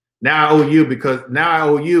 Now I owe you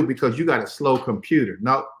because you got a slow computer.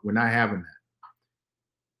 No, we're not having that.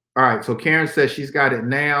 All right. So Karen says she's got it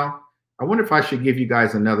now. I wonder if I should give you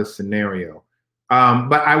guys another scenario.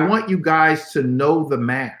 But I want you guys to know the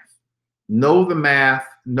math. Know the math.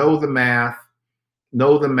 Know the math.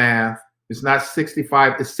 Know the math. It's not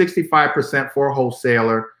 65. It's 65% for a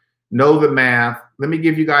wholesaler. Know the math. Let me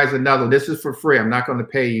give you guys another. This is for free. I'm not going to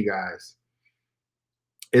pay you guys.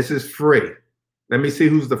 This is free. Let me see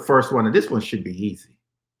who's the first one. And this one should be easy.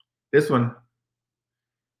 This one.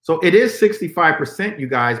 So it is 65%, you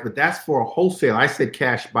guys, but that's for a wholesale. I said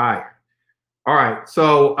cash buyer. All right.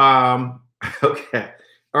 So, okay.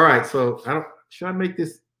 All right. So should I make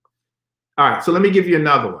this? All right. So let me give you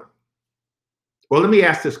another one. Well, let me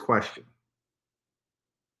ask this question.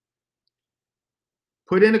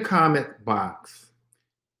 Put in a comment box.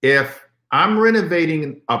 If I'm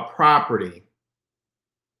renovating a property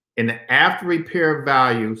and the after repair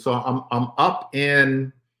value, so I'm up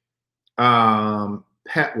in Petworth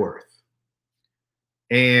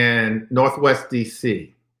and Northwest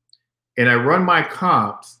DC, and I run my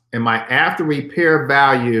comps, and my after repair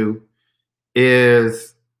value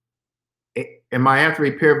is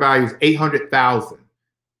 $800,000.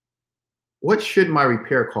 What should my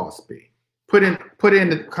repair cost be? Put in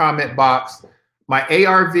the comment box. My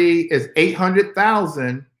ARV is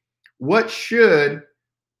 $800,000. What should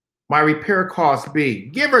my repair cost be?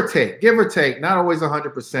 Give or take, not always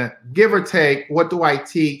 100%. Give or take, what do I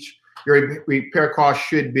teach your repair cost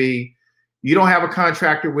should be? You don't have a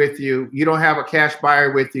contractor with you. You don't have a cash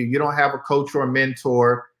buyer with you. You don't have a coach or a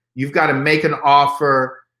mentor. You've got to make an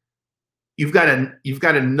offer. You've got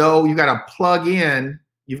to know, you've got to plug in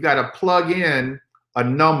a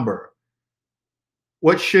number.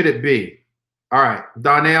 What should it be? All right,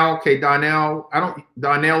 Donnell. Okay, Donnell.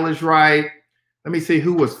 Donnell is right. Let me see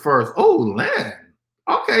who was first. Oh, Lynn.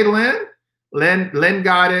 Okay, Lynn. Lynn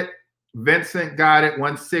got it. Vincent got it.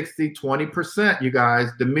 160, 20%, you guys.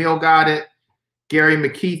 DeMille got it. Gary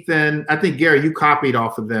McKeithen. I think, Gary, you copied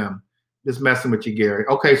off of them. Just messing with you, Gary.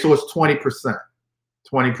 Okay, so it's 20%.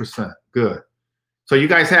 20%. Good. So you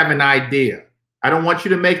guys have an idea. I don't want you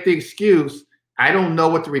to make the excuse, I don't know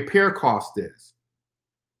what the repair cost is.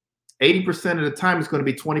 80% of the time, it's going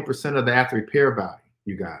to be 20% of the after repair value,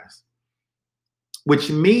 you guys. Which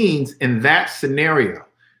means in that scenario,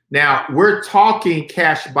 now we're talking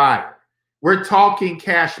cash buyer. We're talking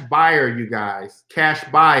cash buyer, you guys, cash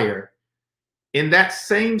buyer. In that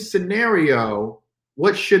same scenario,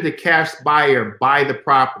 what should the cash buyer buy the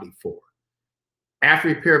property for? After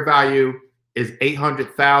repair value is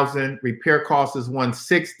 $800,000. Repair cost is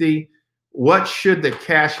 $160,000. What should the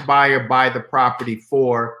cash buyer buy the property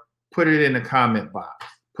for? Put it in the comment box.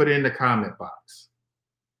 Put it in the comment box.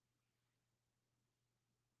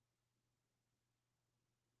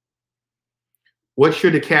 What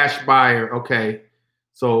should the cash buyer? Okay,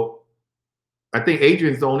 so I think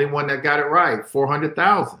Adrian's the only one that got it right.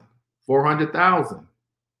 400,000. 400,000.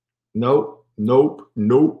 Nope.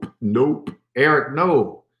 Eric,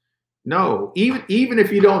 no. Even if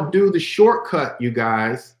you don't do the shortcut, you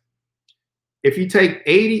guys, if you take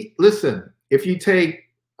 70%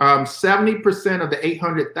 of the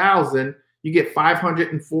 800,000, you get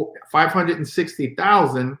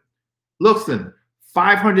 560,000. Listen,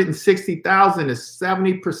 560,000 is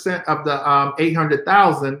 70% of the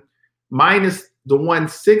 800,000 minus the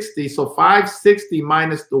 160. So 560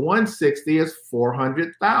 minus the 160 is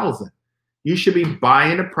 400,000. You should be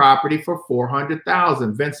buying a property for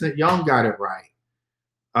 400,000. Vincent Young got it right.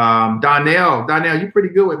 Donnell, you're pretty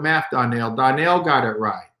good with math, Donnell. Donnell got it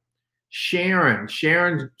right. Sharon,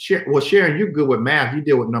 you're good with math. You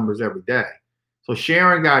deal with numbers every day. So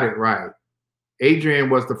Sharon got it right. Adrian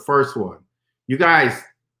was the first one. You guys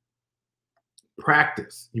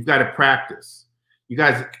practice. You've got to practice. You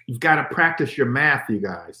guys, you've got to practice your math, you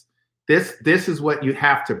guys. This is what you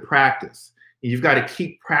have to practice. And you've got to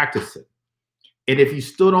keep practicing. And if you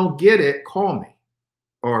still don't get it, call me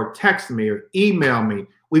or text me or email me.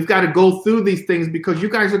 We've got to go through these things because you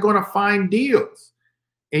guys are going to find deals.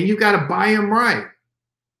 And you got to buy them right.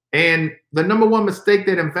 And the number one mistake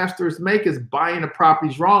that investors make is buying the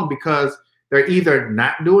properties wrong because they're either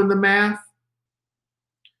not doing the math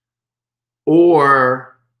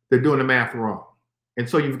or they're doing the math wrong. And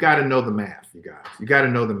so you've got to know the math, you guys. You got to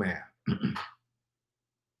know the math.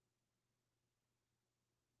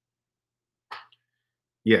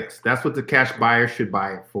 Yes, that's what the cash buyer should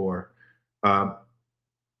buy it for.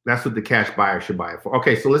 That's what the cash buyer should buy it for.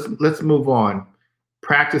 Okay, so let's move on.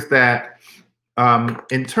 Practice that.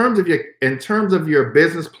 In terms of your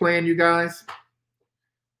business plan, you guys,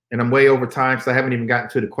 and I'm way over time, so I haven't even gotten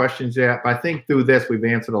to the questions yet. But I think through this, we've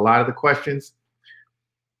answered a lot of the questions.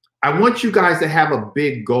 I want you guys to have a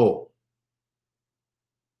big goal.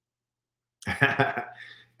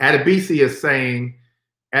 Adebisi is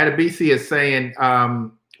saying,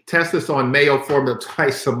 test this on Mayo formula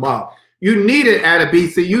twice a month. You need it,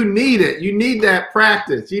 Adebisi. You need it. You need that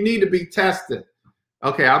practice. You need to be tested.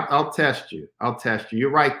 Okay, I'll test you. I'll test you.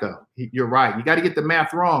 You're right, though. You're right. You got to get the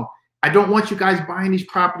math wrong. I don't want you guys buying these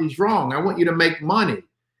properties wrong. I want you to make money.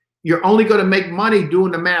 You're only going to make money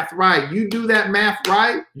doing the math right. You do that math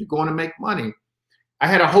right, you're going to make money. I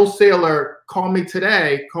had a wholesaler call me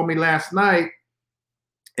last night,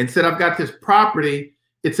 and said, I've got this property.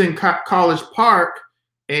 It's in College Park,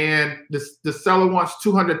 and the seller wants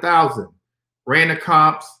 $200,000. Ran the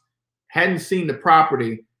comps, hadn't seen the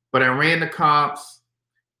property, but I ran the comps.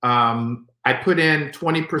 I put in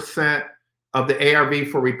 20% of the ARV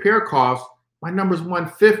for repair costs. My number's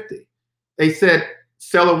 150. They said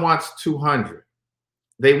seller wants 200.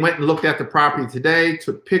 They went and looked at the property today,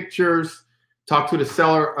 took pictures, talked to the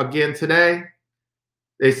seller again today.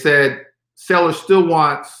 They said seller still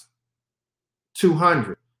wants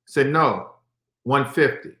 200. Said no,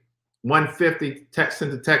 150. 150,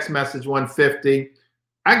 sent a text message, 150.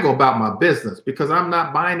 I go about my business because I'm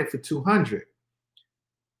not buying it for 200.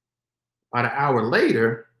 About an hour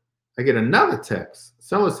later, I get another text.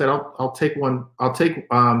 Seller said, I'll take one. They'll take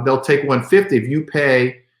 150 if you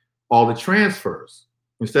pay all the transfers.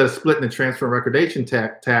 Instead of splitting the transfer and recordation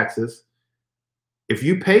taxes, if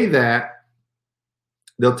you pay that,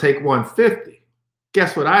 they'll take 150.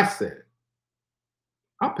 Guess what I said?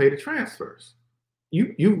 I'll pay the transfers.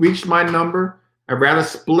 You reached my number. I'd rather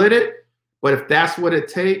split it, but if that's what it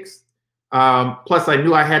takes, plus I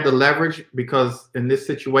knew I had the leverage because in this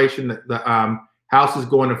situation, the house is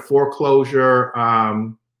going to foreclosure.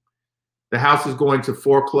 The house is going to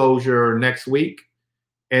foreclosure next week.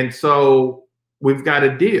 And so we've got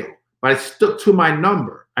a deal, but I stuck to my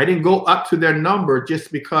number. I didn't go up to their number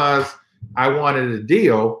just because I wanted a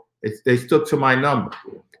deal. They stuck to my number.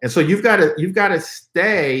 And so you've got to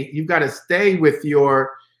stay with your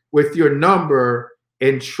number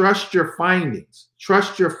and trust your findings.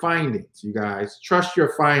 Trust your findings, you guys. Trust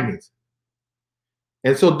your findings.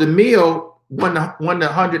 And so DeMille won the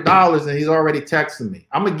 $100, and he's already texting me.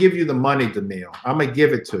 I'm gonna give you the money, DeMille. I'm gonna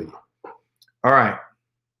give it to you. All right.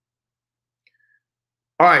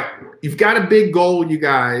 All right. You've got a big goal, you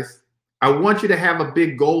guys. I want you to have a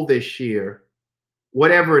big goal this year.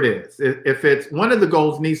 Whatever it is, if it's one of the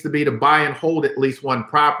goals needs to be to buy and hold at least one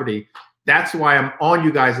property. That's why I'm on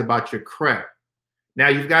you guys about your credit. Now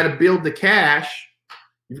you've got to build the cash.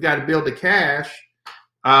 You've got to build the cash.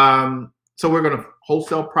 So we're going to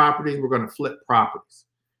wholesale properties. We're going to flip properties.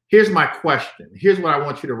 Here's my question. Here's what I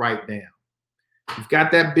want you to write down. You've got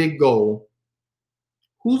that big goal.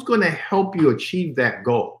 Who's going to help you achieve that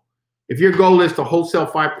goal? If your goal is to wholesale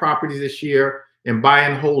 5 properties this year and buy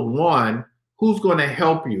and hold 1, who's going to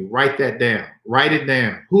help you? Write that down. Write it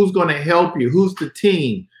down. Who's going to help you? Who's the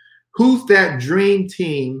team? Who's that dream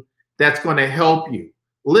team that's going to help you?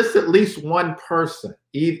 List at least one person,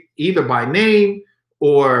 either by name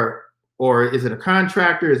or is it a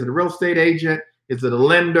contractor? Is it a real estate agent? Is it a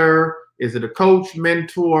lender? Is it a coach,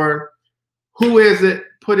 mentor? Who is it?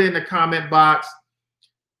 Put it in the comment box.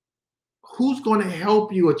 Who's going to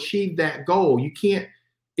help you achieve that goal? You can't,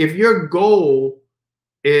 if your goal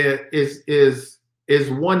is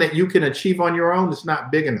one that you can achieve on your own, it's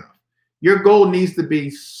not big enough. Your goal needs to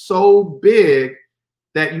be so big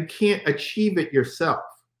that you can't achieve it yourself.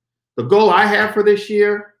 The goal I have for this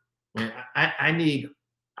year, I need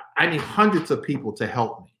hundreds of people to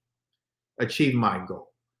help me achieve my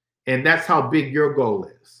goal. And that's how big your goal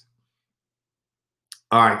is.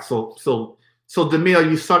 All right, so DeMille,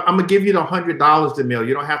 you suck. I'm gonna give you the $100, DeMille.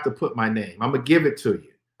 You don't have to put my name. I'm gonna give it to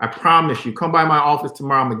you. I promise you. Come by my office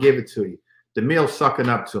tomorrow. I'm gonna give it to you. DeMille's sucking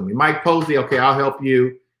up to me. Mike Posey, okay, I'll help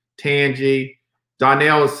you. Tangi,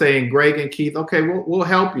 Donnell is saying Greg and Keith, okay, we'll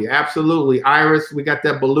help you. Absolutely. Iris, we got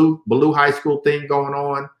that Baloo High School thing going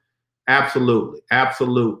on. Absolutely,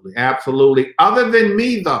 absolutely, absolutely. Other than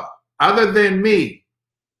me, though,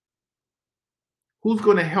 who's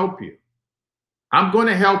going to help you? I'm going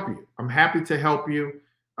to help you. I'm happy to help you.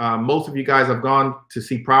 Most of you guys have gone to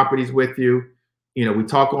see properties with you. You know, we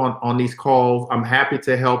talk on these calls. I'm happy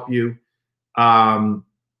to help you.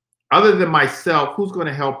 Other than myself, who's going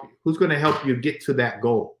to help you? Who's going to help you get to that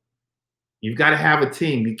goal? You've got to have a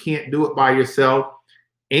team. You can't do it by yourself.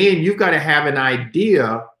 And you've got to have an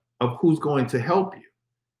idea of who's going to help you,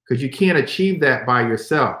 because you can't achieve that by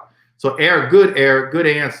yourself. So Eric, good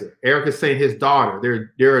answer. Eric is saying his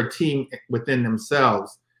daughter, they're a team within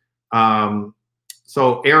themselves.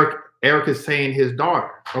 So Eric is saying his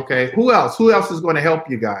daughter. Okay, who else? Who else is going to help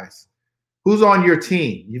you guys? Who's on your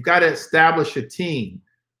team? You've got to establish a team.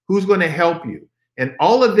 Who's going to help you? And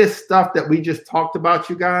all of this stuff that we just talked about,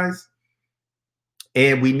 you guys,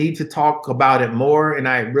 and we need to talk about it more. And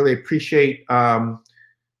I really appreciate all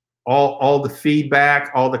the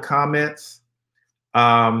feedback, all the comments.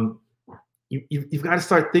 You've got to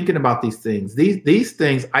start thinking about these things. These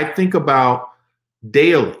things I think about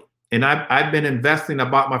daily. And I've been investing. I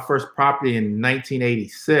bought my first property in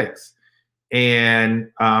 1986.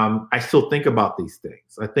 And I still think about these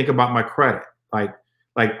things. I think about my credit. Like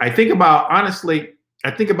I think about, honestly,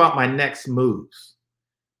 I think about my next moves.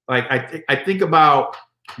 Like I think about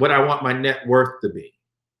what I want my net worth to be.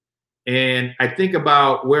 And I think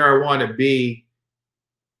about where I want to be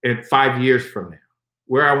in 5 years from now,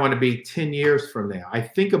 where I want to be 10 years from now. I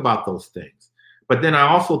think about those things. But then I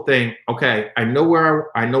also think, okay, I know where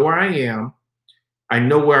I am. I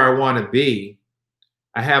know where I want to be.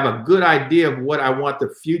 I have a good idea of what I want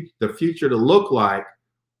the future to look like.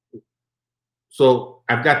 So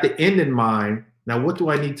I've got the end in mind. Now, what do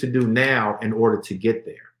I need to do now in order to get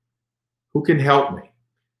there? Who can help me?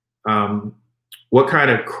 What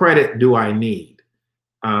kind of credit do I need?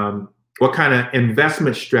 What kind of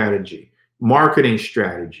investment strategy, marketing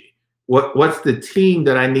strategy? What's the team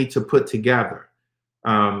that I need to put together?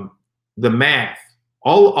 The math,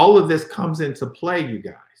 all of this comes into play, you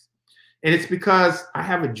guys. And it's because I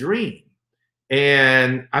have a dream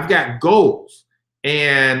and I've got goals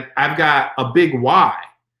and I've got a big why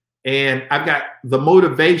and I've got the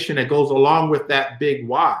motivation that goes along with that big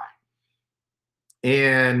why.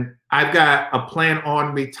 And I've got a plan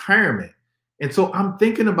on retirement. And so I'm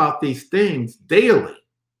thinking about these things daily.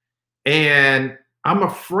 And I'm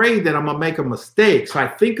afraid that I'm gonna make a mistake. So I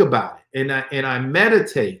think about it and I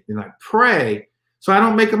meditate and I pray so I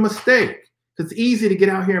don't make a mistake. It's easy to get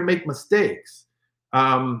out here and make mistakes.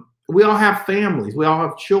 We all have families. We all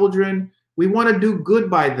have children. We want to do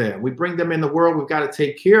good by them. We bring them in the world. We've got to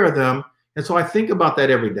take care of them. And so I think about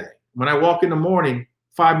that every day. When I walk in the morning,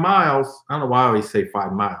 5 miles, I don't know why I always say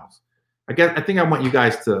 5 miles. I think I want you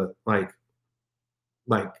guys to like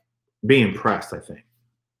be impressed, I think.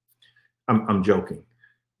 I'm joking.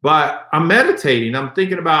 But I'm meditating. I'm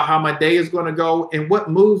thinking about how my day is going to go and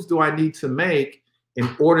what moves do I need to make in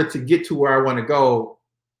order to get to where I want to go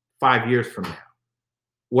 5 years from now,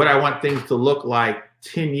 what I want things to look like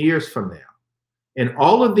 10 years from now. And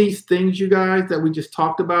all of these things, you guys, that we just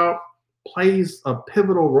talked about plays a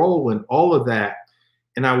pivotal role in all of that.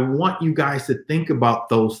 And I want you guys to think about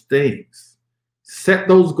those things. Set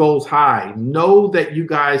those goals high. Know that you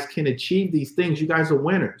guys can achieve these things. You guys are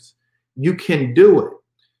winners. You can do it.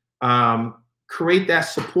 Create that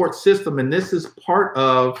support system. And this is part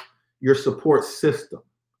of your support system.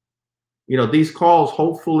 You know, these calls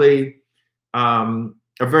hopefully are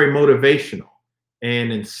very motivational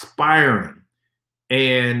and inspiring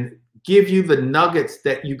and give you the nuggets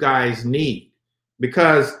that you guys need,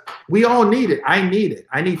 because we all need it. I need it.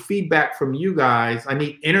 I need feedback from you guys. I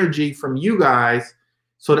need energy from you guys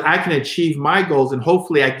so that I can achieve my goals, and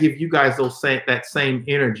hopefully I give you guys that same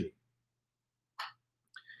energy.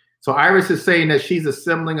 So Iris is saying that she's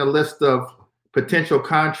assembling a list of potential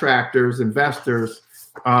contractors, investors.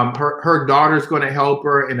 Her daughter's going to help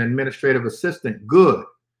her, an administrative assistant. Good.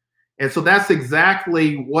 And so that's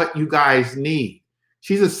exactly what you guys need.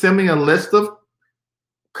 She's assembling a list of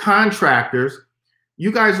contractors.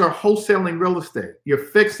 You guys are wholesaling real estate. You're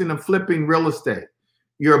fixing and flipping real estate.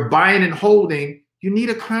 You're buying and holding. You need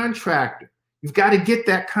a contractor. You've got to get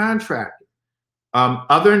that contractor.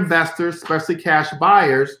 Other investors, especially cash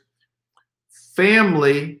buyers,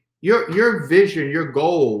 family, your vision, your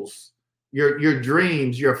goals, your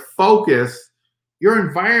dreams, your focus, your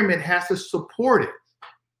environment has to support it.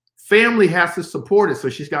 Family has to support it. So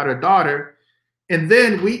she's got her daughter. And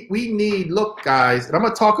then we need, look, guys, and I'm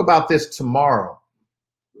going to talk about this tomorrow.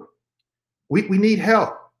 We need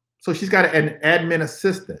help. So she's got an admin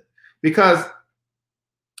assistant, because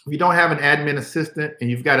if you don't have an admin assistant and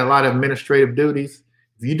you've got a lot of administrative duties,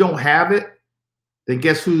 if you don't have it, then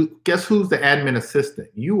guess who's the admin assistant?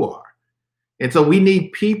 You are. And so we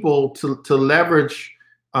need people to leverage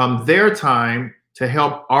their time to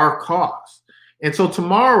help our cause. And so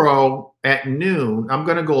tomorrow at noon, I'm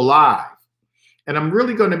going to go live, and I'm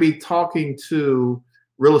really going to be talking to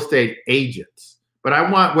real estate agents. But I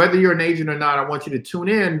want, whether you're an agent or not, I want you to tune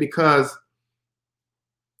in, because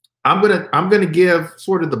I'm gonna give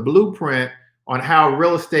sort of the blueprint on how a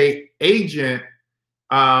real estate agent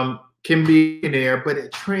can be in there, but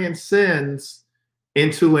it transcends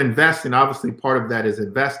into investing. Obviously, part of that is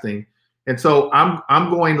investing. And so I'm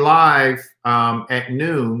going live at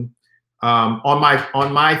noon on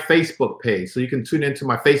my Facebook page. So you can tune into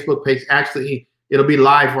my Facebook page. Actually, it'll be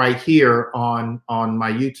live right here on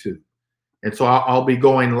my YouTube. And so I'll be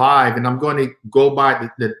going live, and I'm going to go by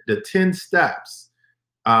the 10 steps.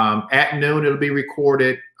 At noon, it'll be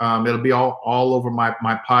recorded. It'll be all over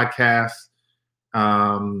my podcast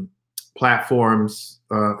platforms.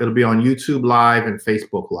 It'll be on YouTube Live and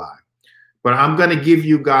Facebook Live. But I'm going to give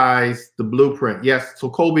you guys the blueprint. Yes, so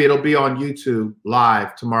Colby, it'll be on YouTube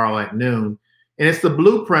Live tomorrow at noon. And it's the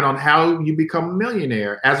blueprint on how you become a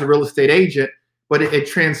millionaire as a real estate agent, but it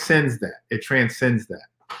transcends that. It transcends that.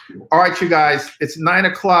 All right, you guys, it's 9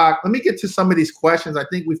 o'clock. Let me get to some of these questions. I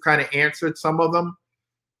think we've kind of answered some of them,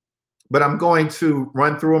 but I'm going to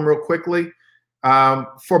run through them real quickly.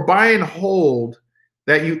 For buy and hold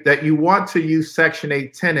that you want to use Section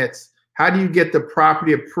 8 tenants, how do you get the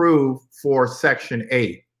property approved for Section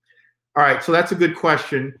 8? All right, so that's a good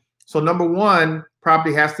question. So number one,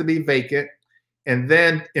 property has to be vacant. And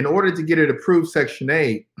then in order to get it approved Section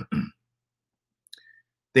 8,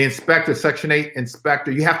 the inspector, Section 8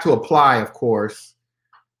 inspector, you have to apply, of course.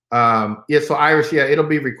 Yeah, so Iris, yeah, it'll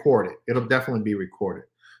be recorded. It'll definitely be recorded.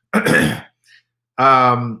 And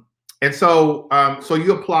so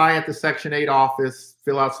you apply at the Section 8 office,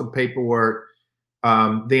 fill out some paperwork.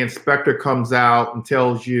 The inspector comes out and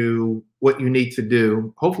tells you what you need to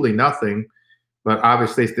do. Hopefully nothing, but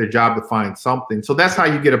obviously it's their job to find something. So that's how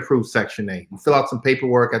you get approved Section 8. You fill out some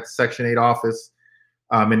paperwork at the Section 8 office.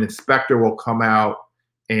 An inspector will come out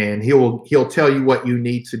and he'll tell you what you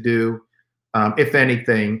need to do. If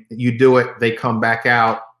anything, you do it, they come back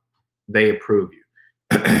out, they approve you.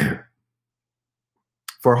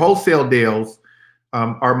 For wholesale deals,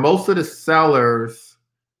 are most of the sellers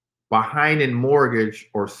behind in mortgage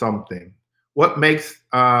or something? What makes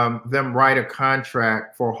them write a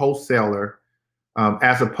contract for a wholesaler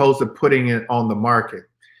as opposed to putting it on the market?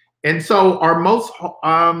 And so are most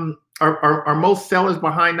sellers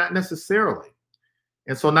behind? Not necessarily.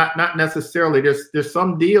 And so not necessarily. There's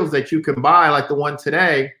some deals that you can buy, like the one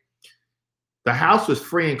today. The house was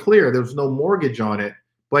free and clear. There was no mortgage on it,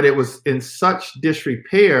 but it was in such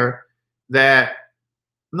disrepair that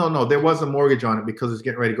no, there was a mortgage on it because it's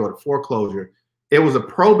getting ready to go to foreclosure. It was a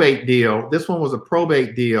probate deal. This one was a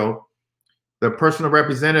probate deal. The personal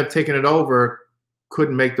representative taking it over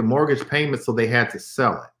couldn't make the mortgage payment, so they had to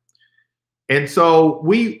sell it. And so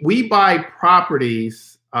we buy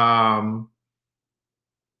properties.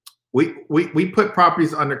 We put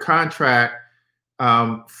properties under contract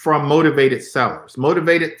from motivated sellers.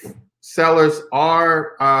 Motivated sellers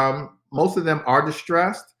are most of them are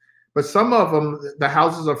distressed. But some of them, the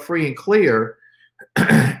houses are free and clear,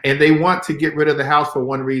 and they want to get rid of the house for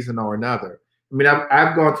one reason or another. I mean,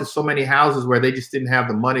 I've gone to so many houses where they just didn't have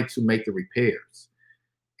the money to make the repairs.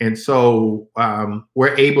 And so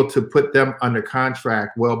we're able to put them under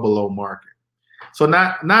contract well below market. So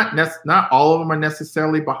not all of them are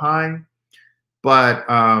necessarily behind, but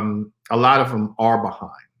a lot of them are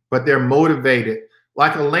behind. But they're motivated,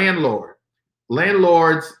 like a landlord.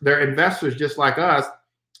 Landlords, they're investors just like us.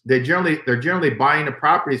 They're generally buying the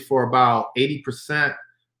properties for about 80%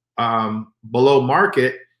 below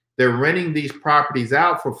market. They're renting these properties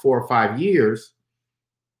out for 4 or 5 years,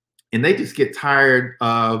 and they just get tired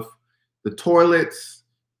of the toilets,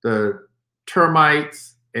 the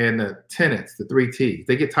termites, and the tenants, the 3 T's.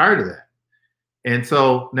 They get tired of that. And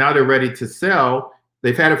so now they're ready to sell.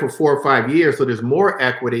 They've had it for 4 or 5 years, so there's more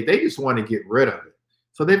equity. They just want to get rid of it.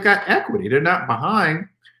 So they've got equity. They're not behind,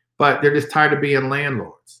 but they're just tired of being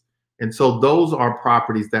landlords. And so those are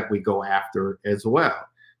properties that we go after as well.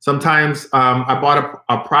 Sometimes I bought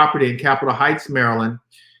a property in Capitol Heights, Maryland,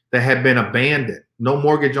 that had been abandoned. No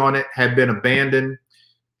mortgage on it, had been abandoned,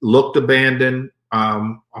 looked abandoned.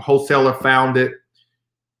 A wholesaler found it.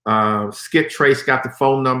 Skip Trace got the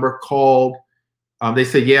phone number, called. They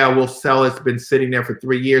said, yeah, we'll sell it. It's been sitting there for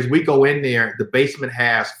 3 years. We go in there. The basement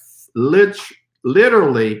has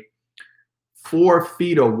literally 4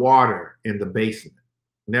 feet of water in the basement.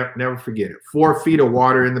 Never forget it. 4 feet of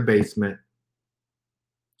water in the basement.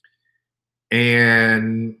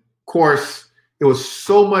 And of course, it was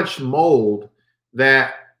so much mold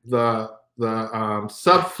that the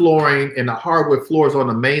subflooring and the hardwood floors on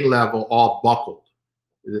the main level all buckled.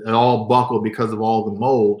 It all buckled because of all the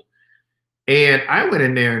mold. And I went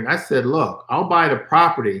in there and I said, look, I'll buy the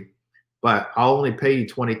property, but I'll only pay you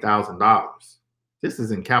 $20,000. This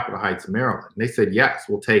is in Capitol Heights, Maryland. And they said, yes,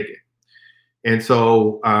 we'll take it. And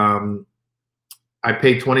so I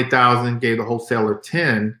paid $20,000, gave the wholesaler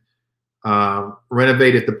 $10,000,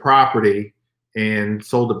 renovated the property, and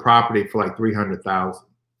sold the property for like $300,000.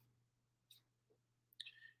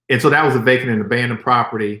 And so that was a vacant and abandoned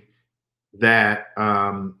property that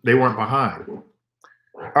they weren't behind. All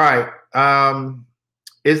right.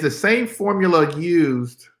 Is the same formula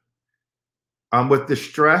used with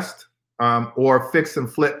distressed or fix and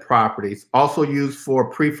flip properties, also used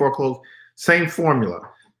for pre-foreclosed? Same formula.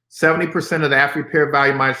 70% of the after repair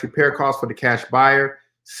value minus repair cost for the cash buyer,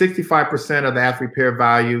 65% of the after repair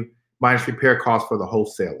value minus repair cost for the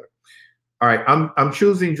wholesaler. All right, I'm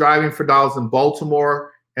choosing Driving for Dollars in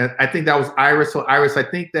Baltimore, and I think that was Iris. So Iris, I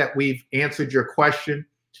think that we've answered your question.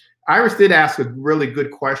 Iris did ask a really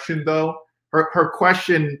good question, though. Her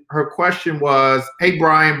question was, "Hey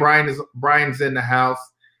Brian, Brian's in the house."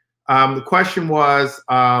 The question was,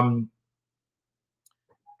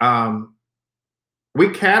 we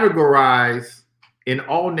categorize in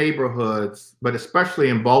all neighborhoods, but especially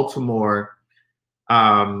in Baltimore,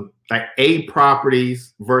 like A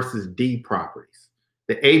properties versus D properties.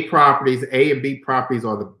 The A properties, A and B properties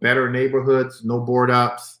are the better neighborhoods, no board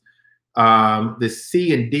ups. The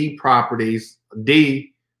C and D properties,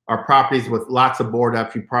 D are properties with lots of board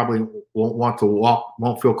ups. You probably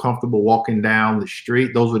won't feel comfortable walking down the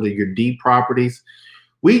street. Those are your D properties.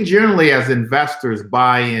 We generally, as investors,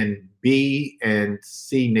 buy in B and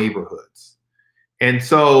C neighborhoods. And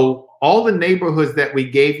so all the neighborhoods that we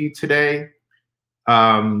gave you today,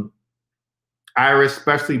 Iris,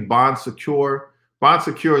 especially Bon Secours. Bon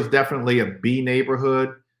Secours is definitely a B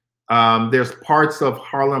neighborhood. There's parts of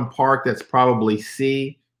Harlem Park that's probably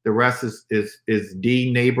C. The rest is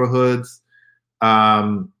D neighborhoods.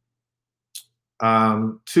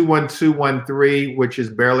 21213, which is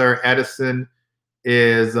Bel Air Edison,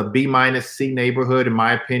 is a B minus C neighborhood, in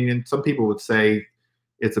my opinion. Some people would say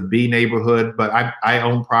it's a B neighborhood, but I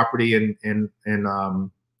own property in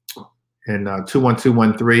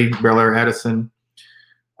 21213 Bel Air Edison.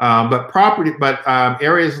 But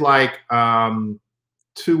areas like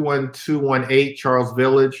 21218 Charles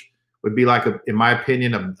Village would be like, in my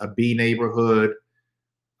opinion, a B neighborhood.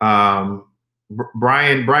 Brian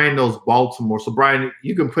knows Baltimore, so Brian,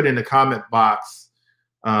 you can put in the comment box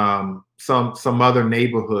some other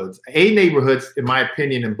neighborhoods. A neighborhoods, in my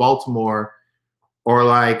opinion, in Baltimore are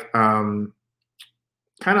like kind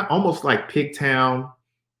of almost like Pigtown.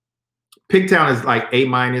 Pigtown is like A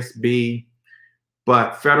minus B,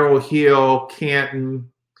 but Federal Hill, Canton,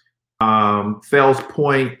 Fells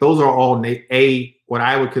Point, those are all what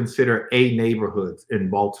I would consider A neighborhoods in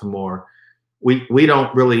Baltimore. We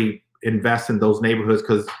don't really invest in those neighborhoods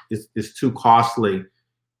because it's too costly,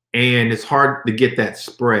 and it's hard to get that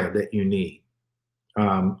spread that you need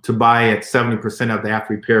to buy at 70% of the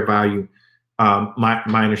after repair value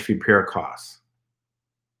minus repair costs.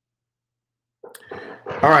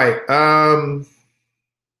 All right.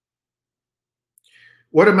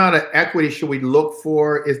 What amount of equity should we look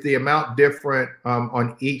for? Is the amount different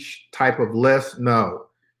on each type of list? No.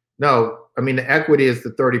 I mean, the equity is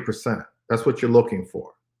the 30%. That's what you're looking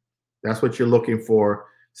for. That's what you're looking for.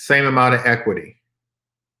 Same amount of equity.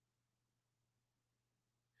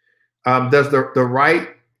 Does the right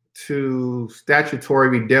to statutory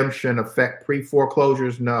redemption affect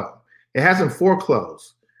pre-foreclosures? No. It hasn't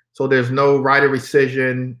foreclosed. So there's no right of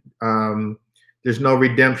rescission. There's no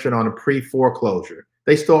redemption on a pre-foreclosure.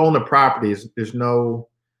 They still own the properties. There's none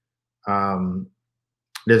of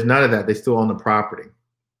that. They still own the property.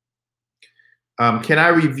 Can I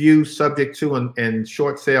review subject to and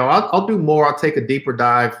short sale? I'll do more. I'll take a deeper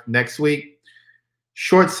dive next week.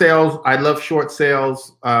 Short sales. I love short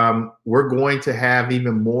sales. We're going to have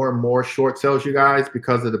even more and more short sales, you guys,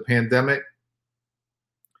 because of the pandemic.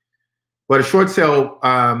 But a short sale,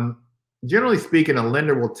 generally speaking, a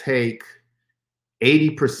lender will take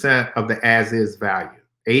 80% of the as-is value.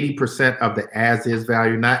 80% of the as-is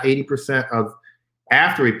value, not 80% of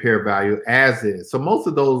after repair value, as is. So most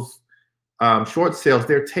of those short sales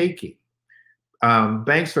they're taking.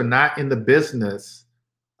 Banks are not in the business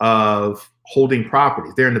of holding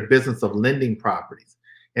properties. They're in the business of lending properties.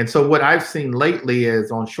 And so what I've seen lately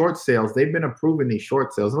is on short sales, they've been approving these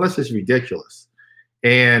short sales, and that's just ridiculous.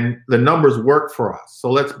 And the numbers work for us.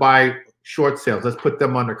 So let's buy short sales. Let's put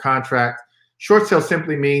them under contract. Short sale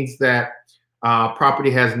simply means that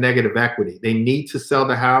property has negative equity. They need to sell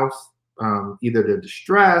the house, either they're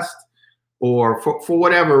distressed or for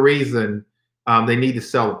whatever reason, they need to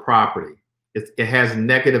sell the property. It has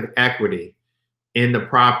negative equity in the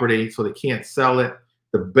property, so they can't sell it.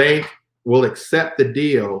 The bank will accept the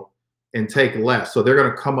deal and take less. So they're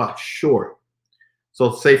going to come up short.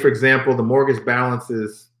 So say, for example, the mortgage balance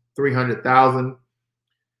is $300,000.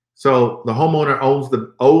 So the homeowner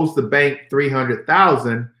owes the bank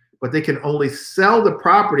 $300,000, but they can only sell the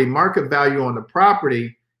property. Market value on the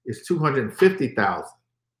property is $250,000.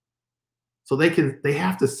 So they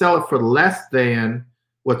have to sell it for less than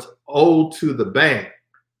what's owed to the bank.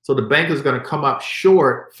 So the bank is going to come up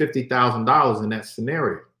short $50,000 in that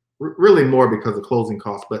scenario. Really more because of closing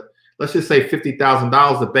costs, but let's just say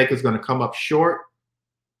 $50,000, the bank is going to come up short.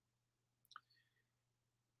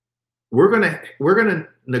 We're going to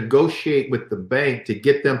negotiate with the bank to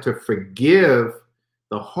get them to forgive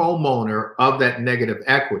the homeowner of that negative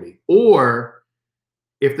equity. Or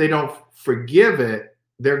if they don't forgive it,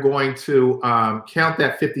 they're going to count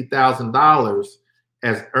that $50,000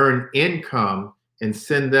 as earned income and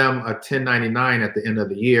send them a 1099 at the end of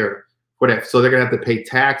the year for that. So they're going to have to pay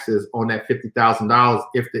taxes on that $50,000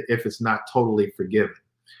 if it's not totally forgiven.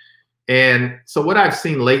 And so what I've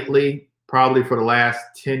seen lately, probably for the last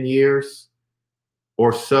 10 years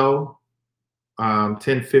or so,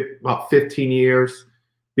 about 15 years,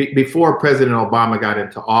 before President Obama got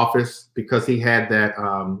into office, because he had that,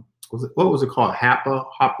 what was it called?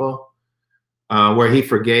 HOPA, where he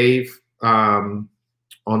forgave on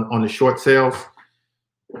the short sales.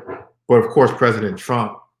 But of course, President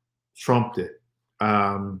Trump trumped it.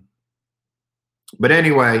 But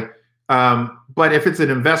anyway, but if it's an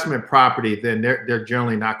investment property, then they're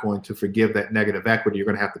generally not going to forgive that negative equity. You're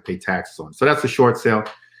going to have to pay taxes on. So that's a short sale.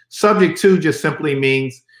 Subject to just simply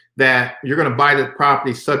means that you're going to buy the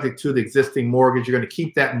property subject to the existing mortgage. You're going to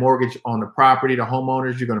keep that mortgage on the property, the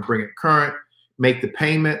homeowners. You're going to bring it current, make the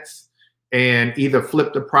payments, and either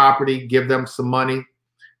flip the property, give them some money,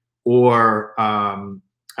 or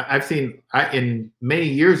I've seen, in many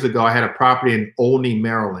years ago, I had a property in Olney,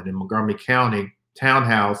 Maryland, in Montgomery County,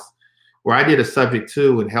 townhouse, where I did a subject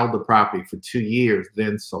to and held the property for 2 years,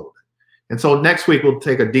 then sold it. And so next week, we'll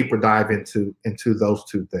take a deeper dive into those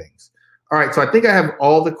two things. All right, so I think I have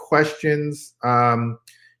all the questions.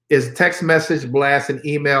 Is text message, blast, and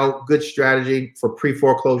email good strategy for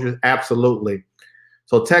pre-foreclosures? Absolutely.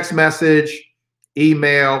 So text message,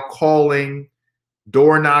 email, calling,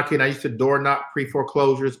 door knocking. I used to door knock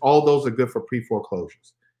pre-foreclosures. All those are good for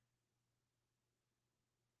pre-foreclosures.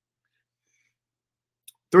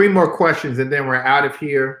 3 more questions and then we're out of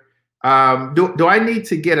here. Do I need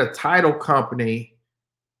to get a title company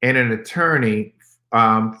and an attorney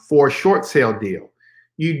for a short sale deal?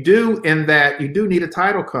 You do, in that you do need a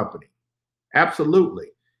title company. Absolutely.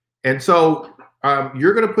 And so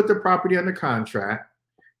you're going to put the property under contract.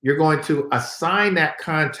 You're going to assign that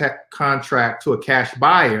contract to a cash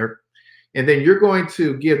buyer, and then you're going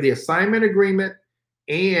to give the assignment agreement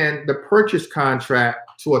and the purchase contract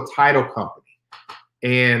to a title company.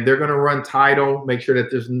 And they're going to run title, make sure that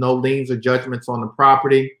there's no liens or judgments on the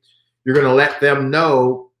property. You're going to let them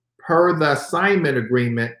know, per the assignment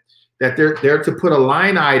agreement, that they're to put a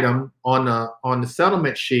line item on the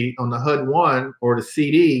settlement sheet, on the HUD-1 or the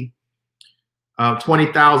CD,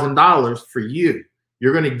 $20,000 for you.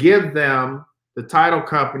 You're going to give them, the title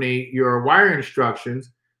company, your wire instructions.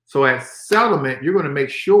 So at settlement, you're going to make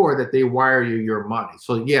sure that they wire you your money.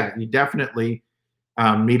 So yeah, you definitely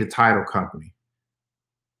need a title company.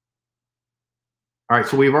 All right,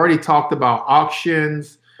 so we've already talked about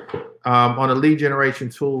auctions. On a lead generation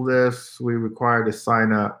tool list, we require to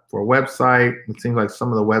sign up for a website. It seems like some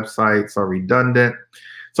of the websites are redundant.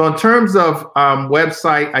 So in terms of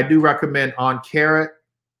website, I do recommend OnCarrot.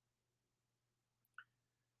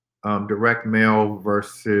 Direct mail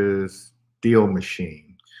versus Deal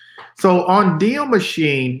Machine. So on Deal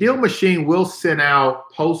Machine will send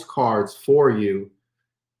out postcards for you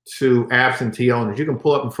to absentee owners. You can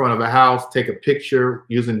pull up in front of a house, take a picture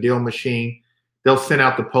using Deal Machine. They'll send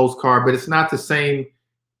out the postcard, but it's not the same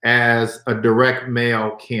as a direct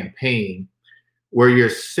mail campaign where you're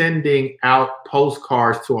sending out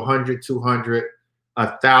postcards to 100, 200,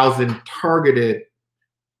 1,000 targeted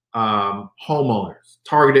homeowners.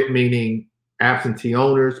 Targeted meaning absentee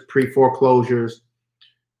owners, pre-foreclosures.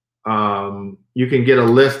 You can get a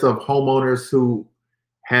list of homeowners who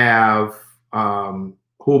have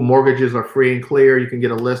who mortgages are free and clear. You can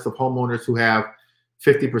get a list of homeowners who have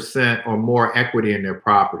 50% or more equity in their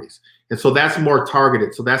properties. And so that's more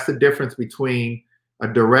targeted. So that's the difference between a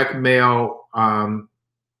direct mail,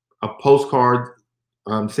 a postcard,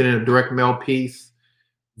 sending a direct mail piece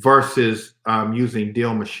versus using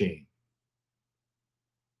Deal Machine.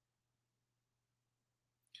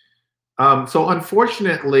 So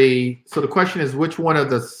unfortunately, so the question is, which one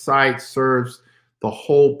of the sites serves the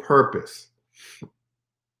whole purpose?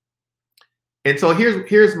 And so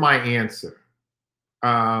here's my answer.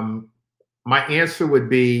 My answer would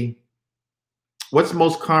be, what's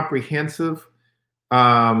most comprehensive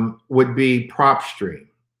would be PropStream.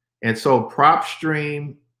 And so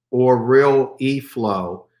PropStream or Real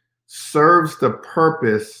eFlow serves the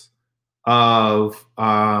purpose of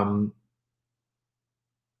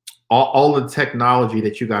all the technology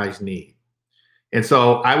that you guys need. And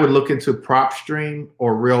so I would look into PropStream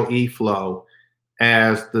or Real eFlow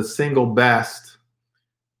as the single best,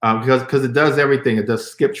 because it does everything. It does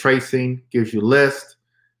skip tracing, gives you list,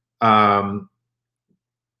 does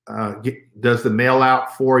the mail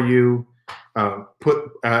out for you,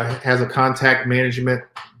 has a contact management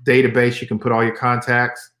database. You can put all your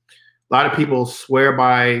contacts. A lot of people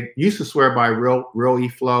used to swear by Real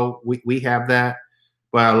eFlow. We have that,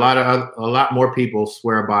 but a lot more people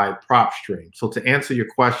swear by PropStream. So to answer your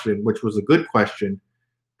question, which was a good question,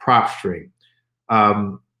 PropStream.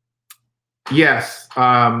 Yes,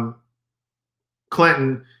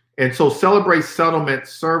 Clinton. And so Celebrate Settlement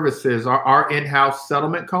Services, our in-house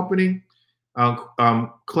settlement company.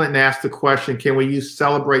 Clinton asked the question, can we use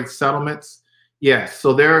Celebrate Settlements? Yes,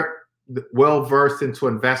 so they're well-versed into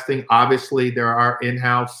investing. Obviously, they're our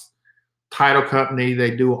in-house title company.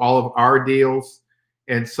 They do all of our deals.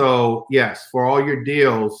 And so, yes, for all your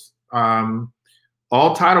deals,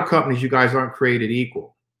 all title companies, you guys aren't created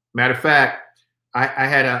equal. Matter of fact, I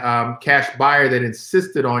had a cash buyer that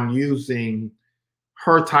insisted on using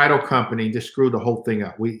her title company to screw the whole thing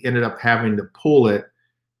up. We ended up having to pull it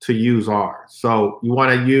to use ours. So you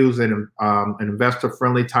want to use an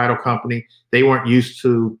investor-friendly title company. They weren't used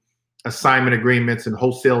to assignment agreements and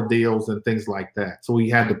wholesale deals and things like that. So we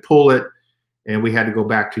had to pull it, and we had to go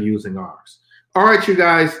back to using ours. All right, you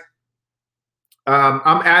guys. I'm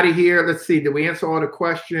out of here. Let's see. Did we answer all the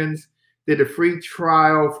questions? Did a free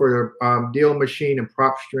trial for Deal Machine and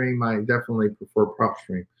PropStream? I definitely prefer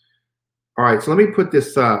PropStream. All right, so let me put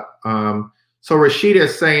this up. So Rashida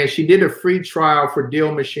is saying she did a free trial for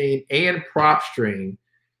Deal Machine and PropStream,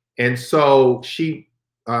 and so she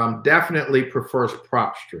definitely prefers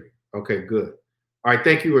PropStream. Okay, good. All right,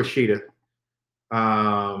 thank you, Rashida.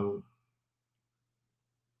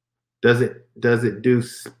 Does it do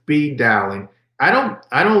speed dialing? I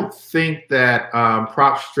don't think that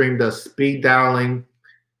PropStream does speed dialing.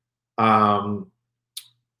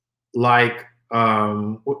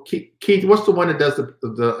 Keith, what's the one that does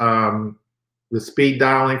the speed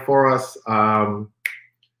dialing for us?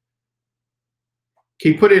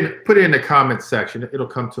 Keith, put it in the comment section. It'll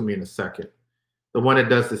come to me in a second. The one that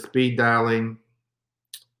does the speed dialing.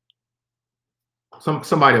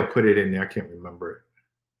 Somebody will put it in there. I can't remember it.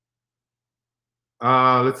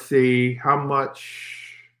 Let's see how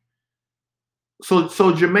much. So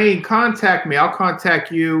Jermaine, contact me. I'll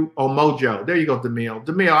contact you. Oh, Mojo. There you go, Demille.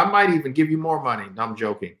 Demille, I might even give you more money. No, I'm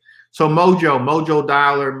joking. So Mojo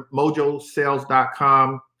Dialer,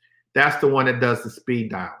 mojosales.com. That's the one that does the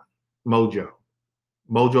speed dialing. Mojo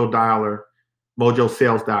Dialer,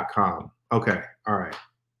 mojosales.com. Okay. All right.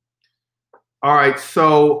 All right.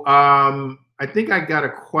 So I think I got a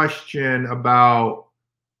question about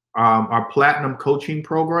our platinum coaching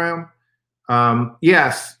program.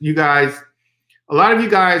 Yes, you guys. A lot of you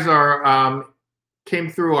guys came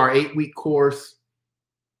through our 8-week course,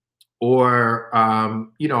 or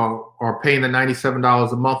are paying the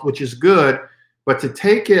 $97 a month, which is good. But to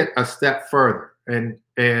take it a step further, and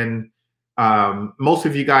most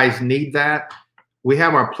of you guys need that, we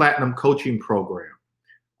have our platinum coaching program.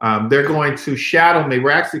 They're going to shadow me.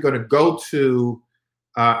 We're actually going to go to,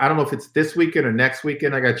 I don't know if it's this weekend or next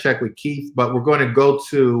weekend. I got to check with Keith, but we're going to go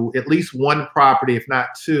to at least one property, if not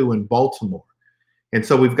two, in Baltimore. And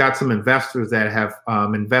so we've got some investors that have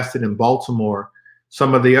invested in Baltimore,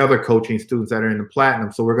 some of the other coaching students that are in the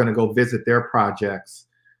platinum. So we're going to go visit their projects.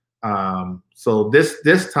 So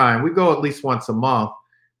this time, we go at least once a month.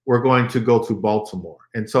 We're going to go to Baltimore.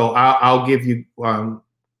 And so I'll give you,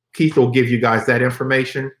 Keith will give you guys that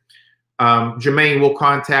information. Jermaine will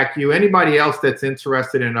contact you. Anybody else that's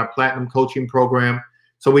interested in our platinum coaching program.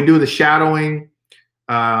 So we do the shadowing,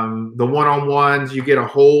 the one-on-ones. You get a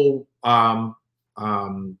whole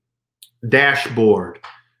dashboard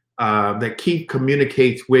that Keith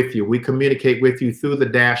communicates with you. We communicate with you through the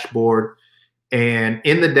dashboard. And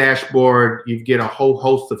in the dashboard, you get a whole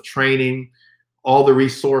host of training, all the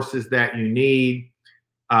resources that you need,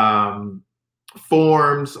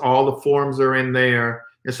 forms, all the forms are in there.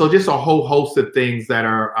 And so just a whole host of things that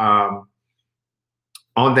are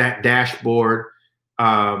on that dashboard.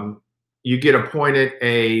 You get appointed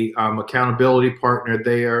a accountability partner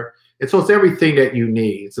there. And so it's everything that you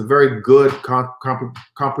need. It's a very good,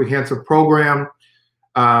 comprehensive program.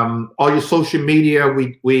 All your social media,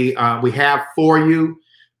 we have for you.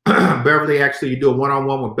 Beverly, actually, you do a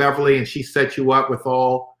one-on-one with Beverly, and she sets you up with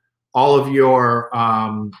all of your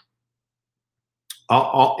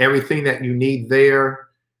everything that you need there.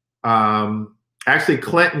 Actually,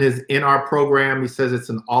 Clinton is in our program. He says it's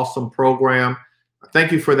an awesome program.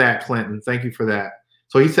 Thank you for that, Clinton. Thank you for that.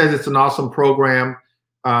 So he says it's an awesome program.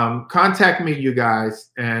 Contact me, you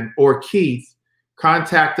guys, or Keith.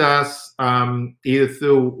 Contact us either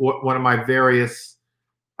through one of my various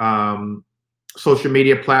social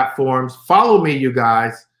media platforms. Follow me, you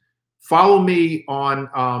guys. Follow me on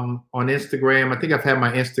Instagram. I think I've had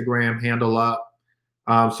my Instagram handle up.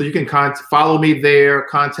 So you can follow me there,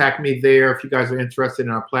 contact me there if you guys are interested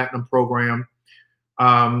in our platinum program.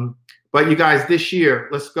 But you guys, this year,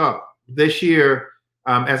 let's go. This year,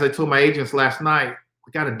 as I told my agents last night,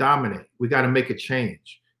 we got to dominate. We got to make a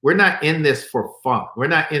change. We're not in this for fun. We're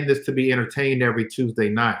not in this to be entertained every Tuesday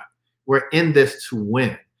night. We're in this to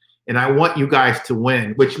win. And I want you guys to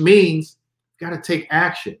win, which means you got to take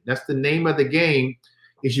action. That's the name of the game,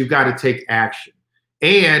 is you've got to take action.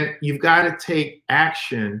 And you've got to take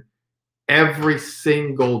action every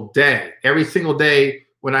single day. Every single day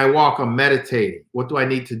when I walk, I'm meditating. What do I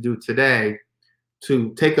need to do today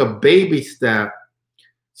to take a baby step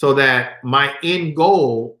so that my end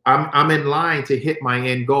goal, I'm in line to hit my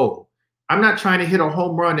end goal. I'm not trying to hit a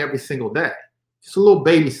home run every single day. Just a little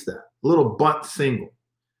baby step, a little bunt single.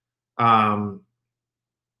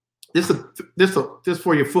 This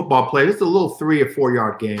for your football player. This is a little 3 or 4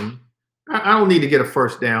 yard game. I don't need to get a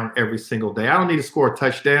first down every single day. I don't need to score a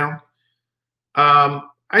touchdown. I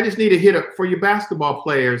just need to hit for your basketball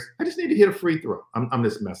players. I just need to hit a free throw. I'm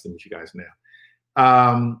just messing with you guys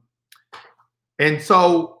now. And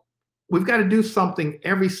so we've got to do something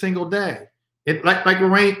every single day. Like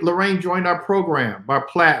Lorraine joined our program, our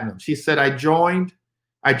platinum. She said, I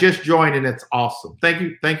just joined and it's awesome.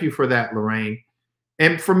 Thank you for that, Lorraine.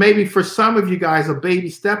 And for some of you guys, a baby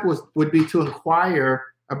step would be to inquire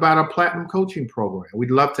about our platinum coaching program. We'd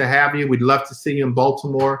love to have you. We'd love to see you in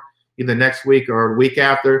Baltimore either next week or a week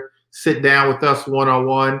after. Sit down with us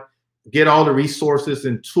one-on-one, get all the resources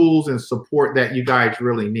and tools and support that you guys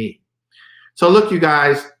really need. So look, you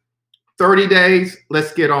guys, 30 days,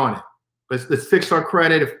 let's get on it. Let's fix our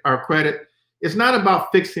credit. It's not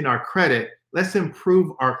about fixing our credit. Let's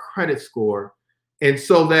improve our credit score. And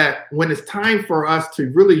so that when it's time for us to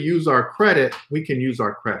really use our credit, we can use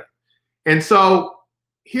our credit. And so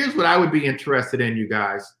here's what I would be interested in, you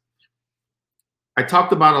guys. I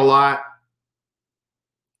talked about a lot.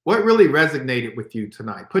 What really resonated with you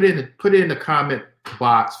tonight? Put it in the comment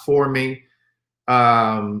box for me.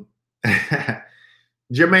 Jermaine,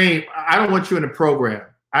 I don't want you in the program.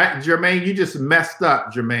 Jermaine, you just messed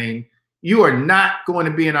up, Jermaine. You are not going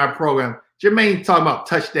to be in our program. Jermaine talking about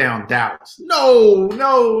touchdown Dallas. No.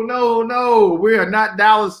 We are not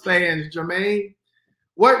Dallas fans, Jermaine.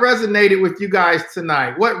 What resonated with you guys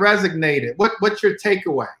tonight? What resonated? What's your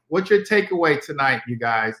takeaway? What's your takeaway tonight, you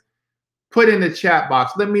guys? Put in the chat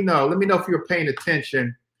box. Let me know. Let me know if you're paying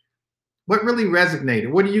attention. What really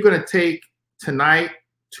resonated? What are you going to take tonight,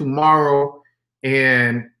 tomorrow,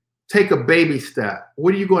 and take a baby step?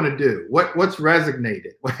 What are you going to do? What's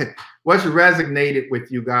resonated? What's resonated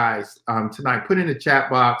with you guys tonight? Put in the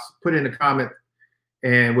chat box. Put in the comment,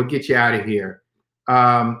 and we'll get you out of here.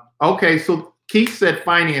 Okay, so Keith said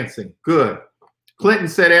financing. Good. Clinton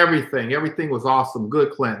said everything. Everything was awesome.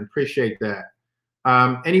 Good, Clinton. Appreciate that.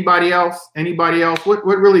 Anybody else? What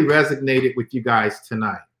really resonated with you guys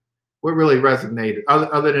tonight? What really resonated,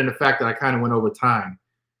 other than the fact that I kind of went over time?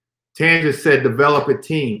 Tanja said develop a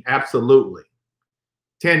team. Absolutely.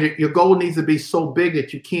 Tanja, your goal needs to be so big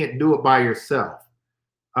that you can't do it by yourself.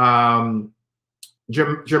 Jermaine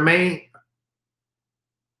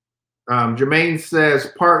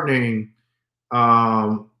says partnering.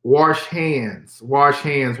 Wash hands.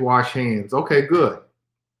 Okay, good.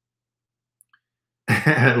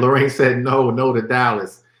 Lorraine said no to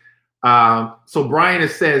Dallas. So Brian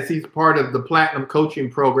says he's part of the Platinum Coaching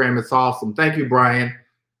Program. It's awesome. Thank you, Brian.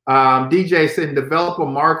 DJ said develop a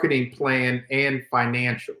marketing plan and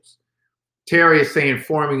financials. Terry is saying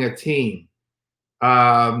forming a team.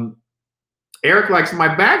 Eric likes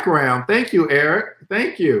my background. Thank you, Eric.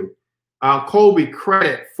 Thank you. Colby,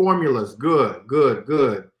 credit formulas. Good.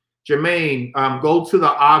 Jermaine, go to the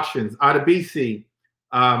auctions. Adebisi,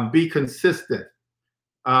 be consistent.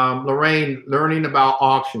 Lorraine, learning about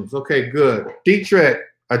auctions. Okay, good. Dietrich,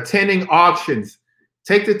 attending auctions.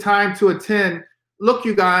 Take the time to attend. Look,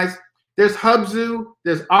 you guys, there's Hubzu,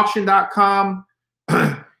 there's auction.com.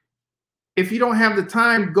 If you don't have the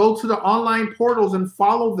time, go to the online portals and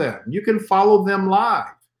follow them. You can follow them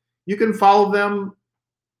live. You can follow them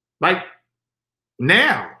like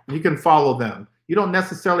now. You can follow them. You don't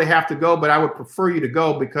necessarily have to go, but I would prefer you to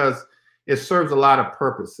go because it serves a lot of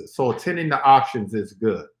purposes. So attending the auctions is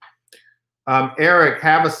good. Eric,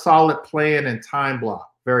 have a solid plan and time block.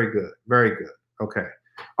 Very good. Okay.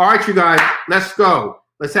 All right, you guys, let's go.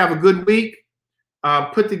 Let's have a good week.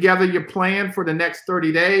 Put together your plan for the next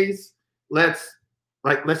 30 days. Let's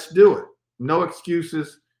do it. No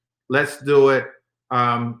excuses. Let's do it.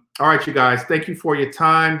 All right, you guys. Thank you for your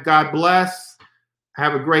time. God bless.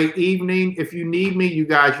 Have a great evening. If you need me, you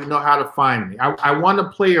guys, you know how to find me. I want to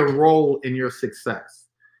play a role in your success.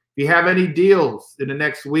 If you have any deals in the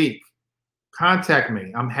next week, contact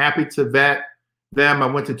me. I'm happy to vet them. I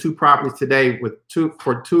went to 2 properties today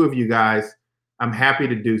for 2 of you guys. I'm happy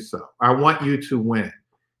to do so. I want you to win.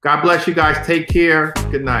 God bless you guys. Take care.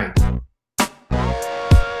 Good night.